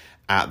something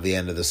at the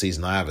end of the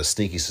season. I have a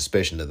sneaky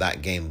suspicion that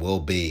that game will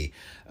be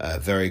a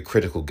very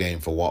critical game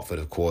for Watford,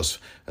 of course,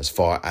 as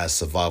far as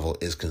survival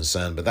is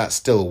concerned. But that's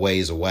still a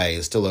ways away.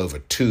 It's still over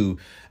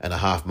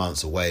 2.5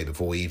 months away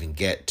before we even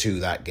get to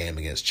that game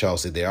against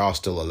Chelsea. There are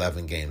still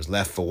 11 games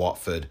left for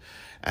Watford.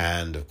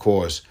 And, of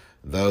course,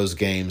 those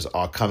games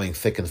are coming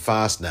thick and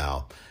fast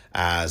now,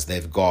 as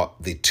they've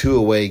got the 2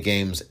 away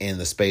games in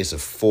the space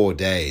of 4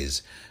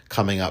 days.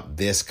 Coming up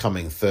this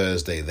coming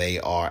Thursday, they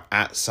are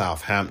at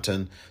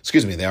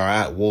they are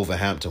at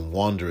Wolverhampton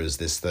Wanderers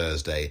this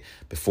Thursday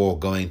before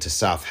going to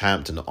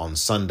Southampton on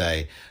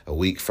Sunday, a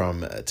week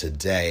from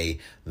today.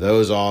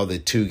 Those are the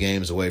 2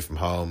 games away from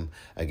home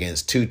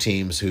against 2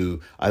 teams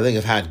who I think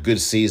have had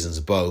good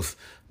seasons both,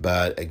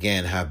 but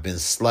again have been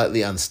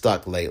slightly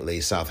unstuck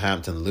lately.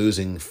 Southampton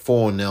losing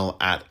 4-0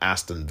 at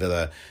Aston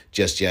Villa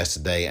just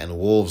yesterday, and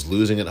Wolves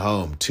losing at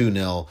home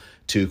 2-0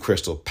 to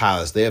Crystal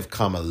Palace. They have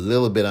come a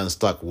little bit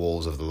unstuck,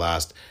 Wolves, of the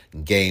last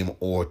game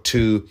or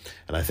two,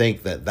 and I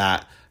think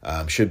that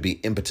should be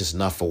impetus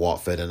enough for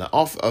Watford. And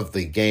off of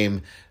the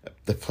game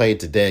they played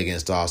today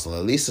against Arsenal,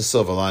 at least the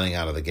silver lining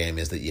out of the game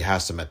is that you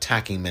have some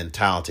attacking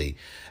mentality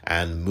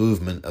and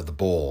movement of the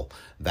ball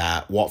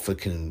that Watford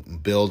can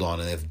build on.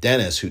 And if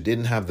Dennis, who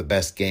didn't have the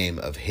best game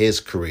of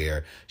his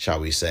career, shall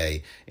we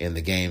say, in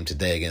the game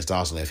today against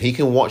Arsenal, if he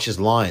can watch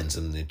his lines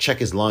and check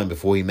his line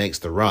before he makes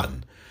the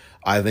run,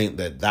 I think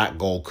that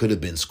goal could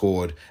have been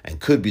scored and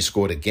could be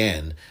scored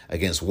again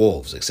against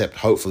Wolves, except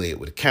hopefully it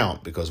would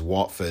count because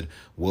Watford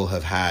will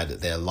have had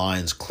their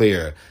lines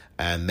clear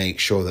and make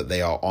sure that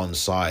they are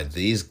onside.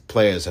 These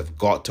players have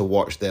got to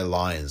watch their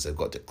lines. They've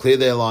got to clear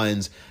their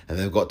lines, and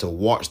they've got to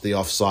watch the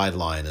offside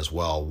line as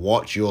well.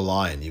 Watch your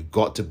line. You've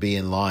got to be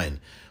in line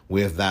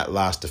with that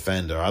last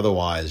defender.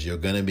 Otherwise, you're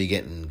going to be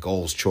getting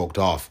goals chalked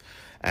off.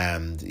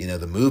 And,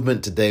 the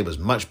movement today was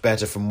much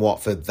better from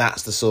Watford.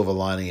 That's the silver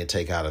lining you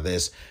take out of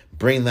this.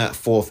 Bring that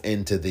forth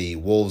into the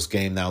Wolves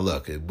game. Now,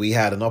 look, we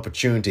had an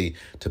opportunity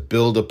to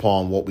build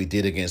upon what we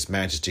did against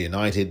Manchester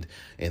United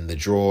in the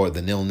draw,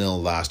 the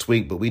 0-0 last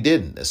week, but we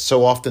didn't.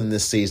 So often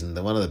this season,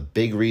 one of the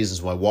big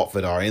reasons why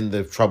Watford are in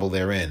the trouble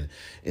they're in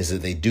is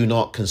that they do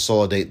not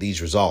consolidate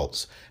these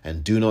results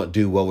and do not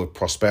do well with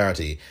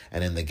prosperity.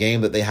 And in the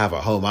game that they have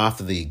at home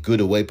after the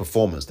good away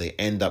performance, they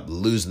end up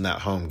losing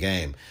that home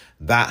game.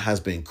 That has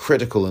been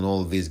critical in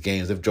all of these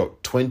games. They've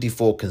dropped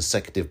 24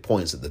 consecutive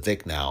points at the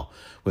Vic now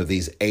with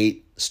these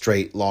 8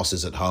 straight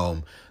losses at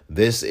home.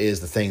 This is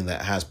the thing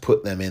that has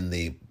put them in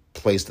the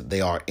place that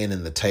they are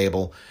in the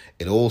table.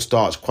 It all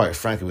starts, quite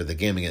frankly, with the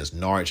game against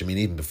Norwich. I mean,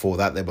 even before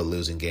that, they were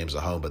losing games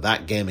at home. But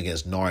that game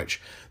against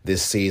Norwich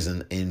this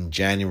season in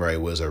January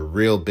was a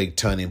real big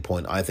turning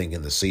point, I think,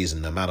 in the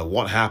season. No matter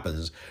what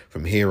happens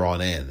from here on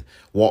in,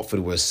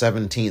 Watford was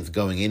 17th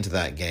going into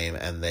that game,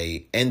 and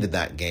they ended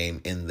that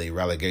game in the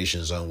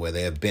relegation zone where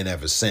they have been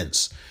ever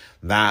since.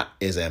 That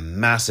is a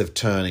massive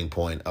turning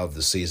point of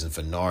the season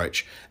for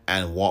Norwich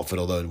and Watford.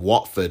 Although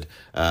Watford,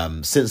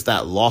 since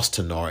that loss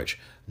to Norwich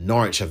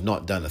have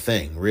not done a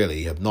thing,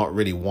 really. Have not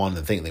really won.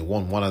 I think they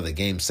won one other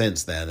game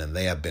since then, and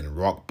they have been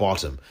rock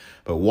bottom.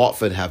 But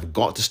Watford have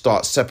got to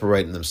start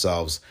separating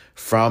themselves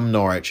from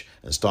Norwich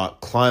and start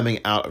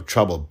climbing out of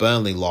trouble.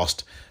 Burnley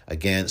lost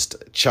against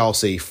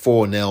Chelsea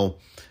 4-0.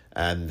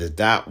 And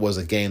that was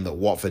a game that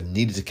Watford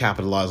needed to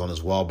capitalize on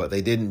as well, but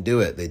they didn't do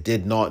it. They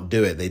did not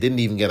do it. They didn't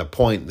even get a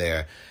point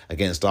there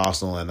against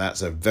Arsenal, and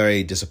that's a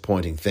very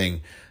disappointing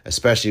thing,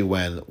 especially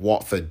when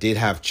Watford did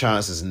have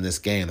chances in this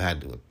game,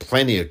 had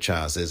plenty of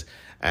chances,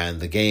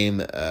 and the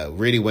game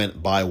really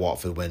went by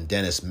Watford when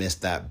Dennis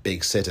missed that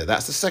big sitter.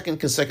 That's the second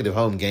consecutive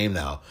home game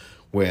now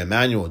where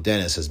Emmanuel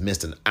Dennis has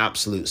missed an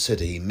absolute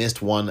sitter. He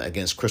missed one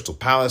against Crystal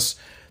Palace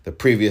the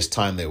previous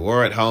time they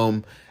were at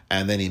home,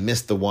 and then he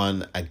missed the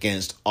one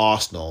against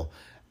Arsenal.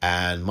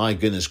 And my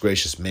goodness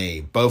gracious me,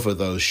 both of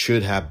those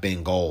should have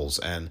been goals.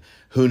 And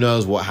who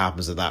knows what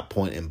happens at that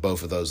point in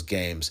both of those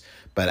games.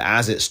 But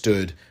as it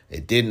stood,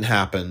 it didn't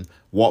happen.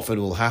 Watford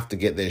will have to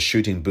get their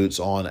shooting boots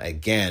on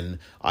again.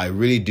 I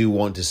really do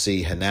want to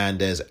see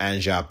Hernandez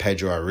and João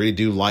Pedro. I really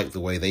do like the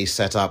way they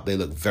set up. They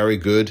look very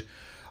good.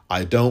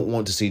 I don't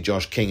want to see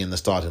Josh King in the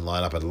starting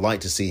lineup. I'd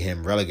like to see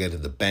him relegated to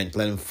the bench.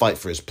 Let him fight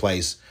for his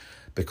place,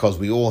 because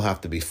we all have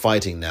to be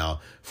fighting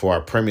now for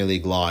our Premier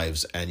League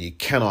lives, and you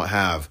cannot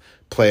have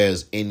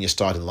players in your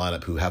starting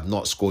lineup who have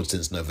not scored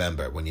since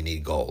November when you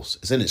need goals.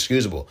 It's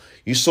inexcusable.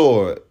 You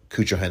saw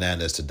Cucho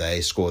Hernandez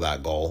today score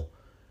that goal.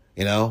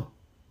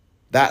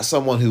 That's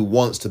someone who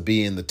wants to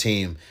be in the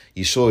team.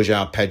 You saw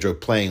João Pedro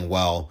playing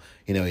well.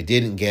 He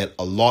didn't get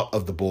a lot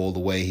of the ball the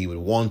way he would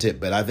want it,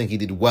 but I think he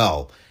did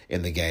well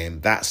in the game.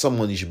 That's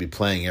someone you should be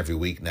playing every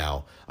week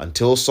now.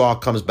 Until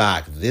Sarr comes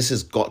back, this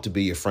has got to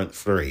be your front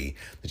three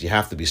that you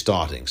have to be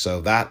starting.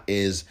 So that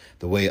is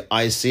the way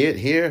I see it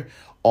here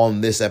on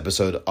this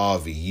episode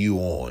of You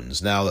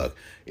Orns. Now look,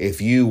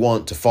 if you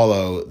want to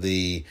follow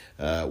the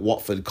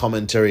Watford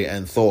commentary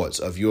and thoughts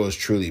of yours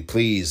truly,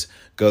 please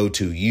go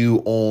to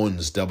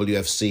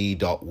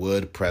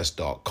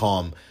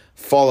youornswfc.wordpress.com.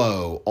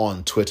 Follow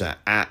on Twitter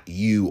at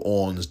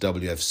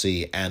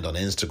YouOrnsWFC and on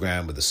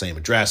Instagram with the same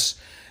address.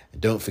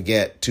 And don't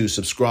forget to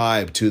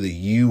subscribe to the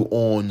You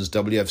Orns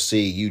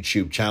WFC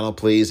YouTube channel,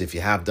 please. If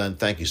you have done,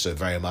 thank you so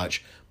very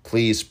much.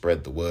 Please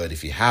spread the word.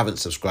 If you haven't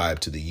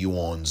subscribed to the You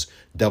Orns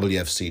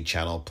WFC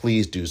channel,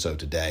 please do so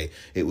today.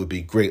 It would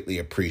be greatly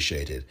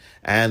appreciated.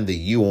 And the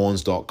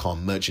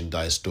youorns.com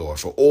merchandise store.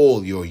 For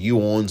all your You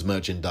Orns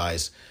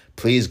merchandise,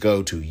 please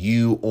go to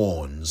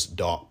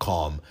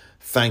youorns.com.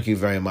 Thank you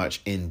very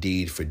much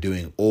indeed for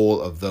doing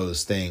all of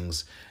those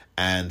things.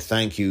 And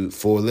thank you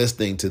for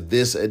listening to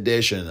this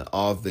edition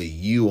of the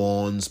You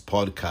Orns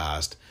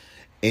podcast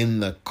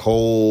in the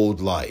cold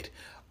light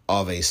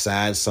of a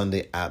sad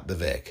Sunday at the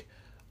Vic.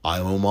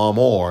 I'm Omar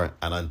Moore,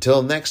 and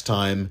until next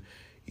time,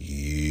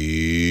 you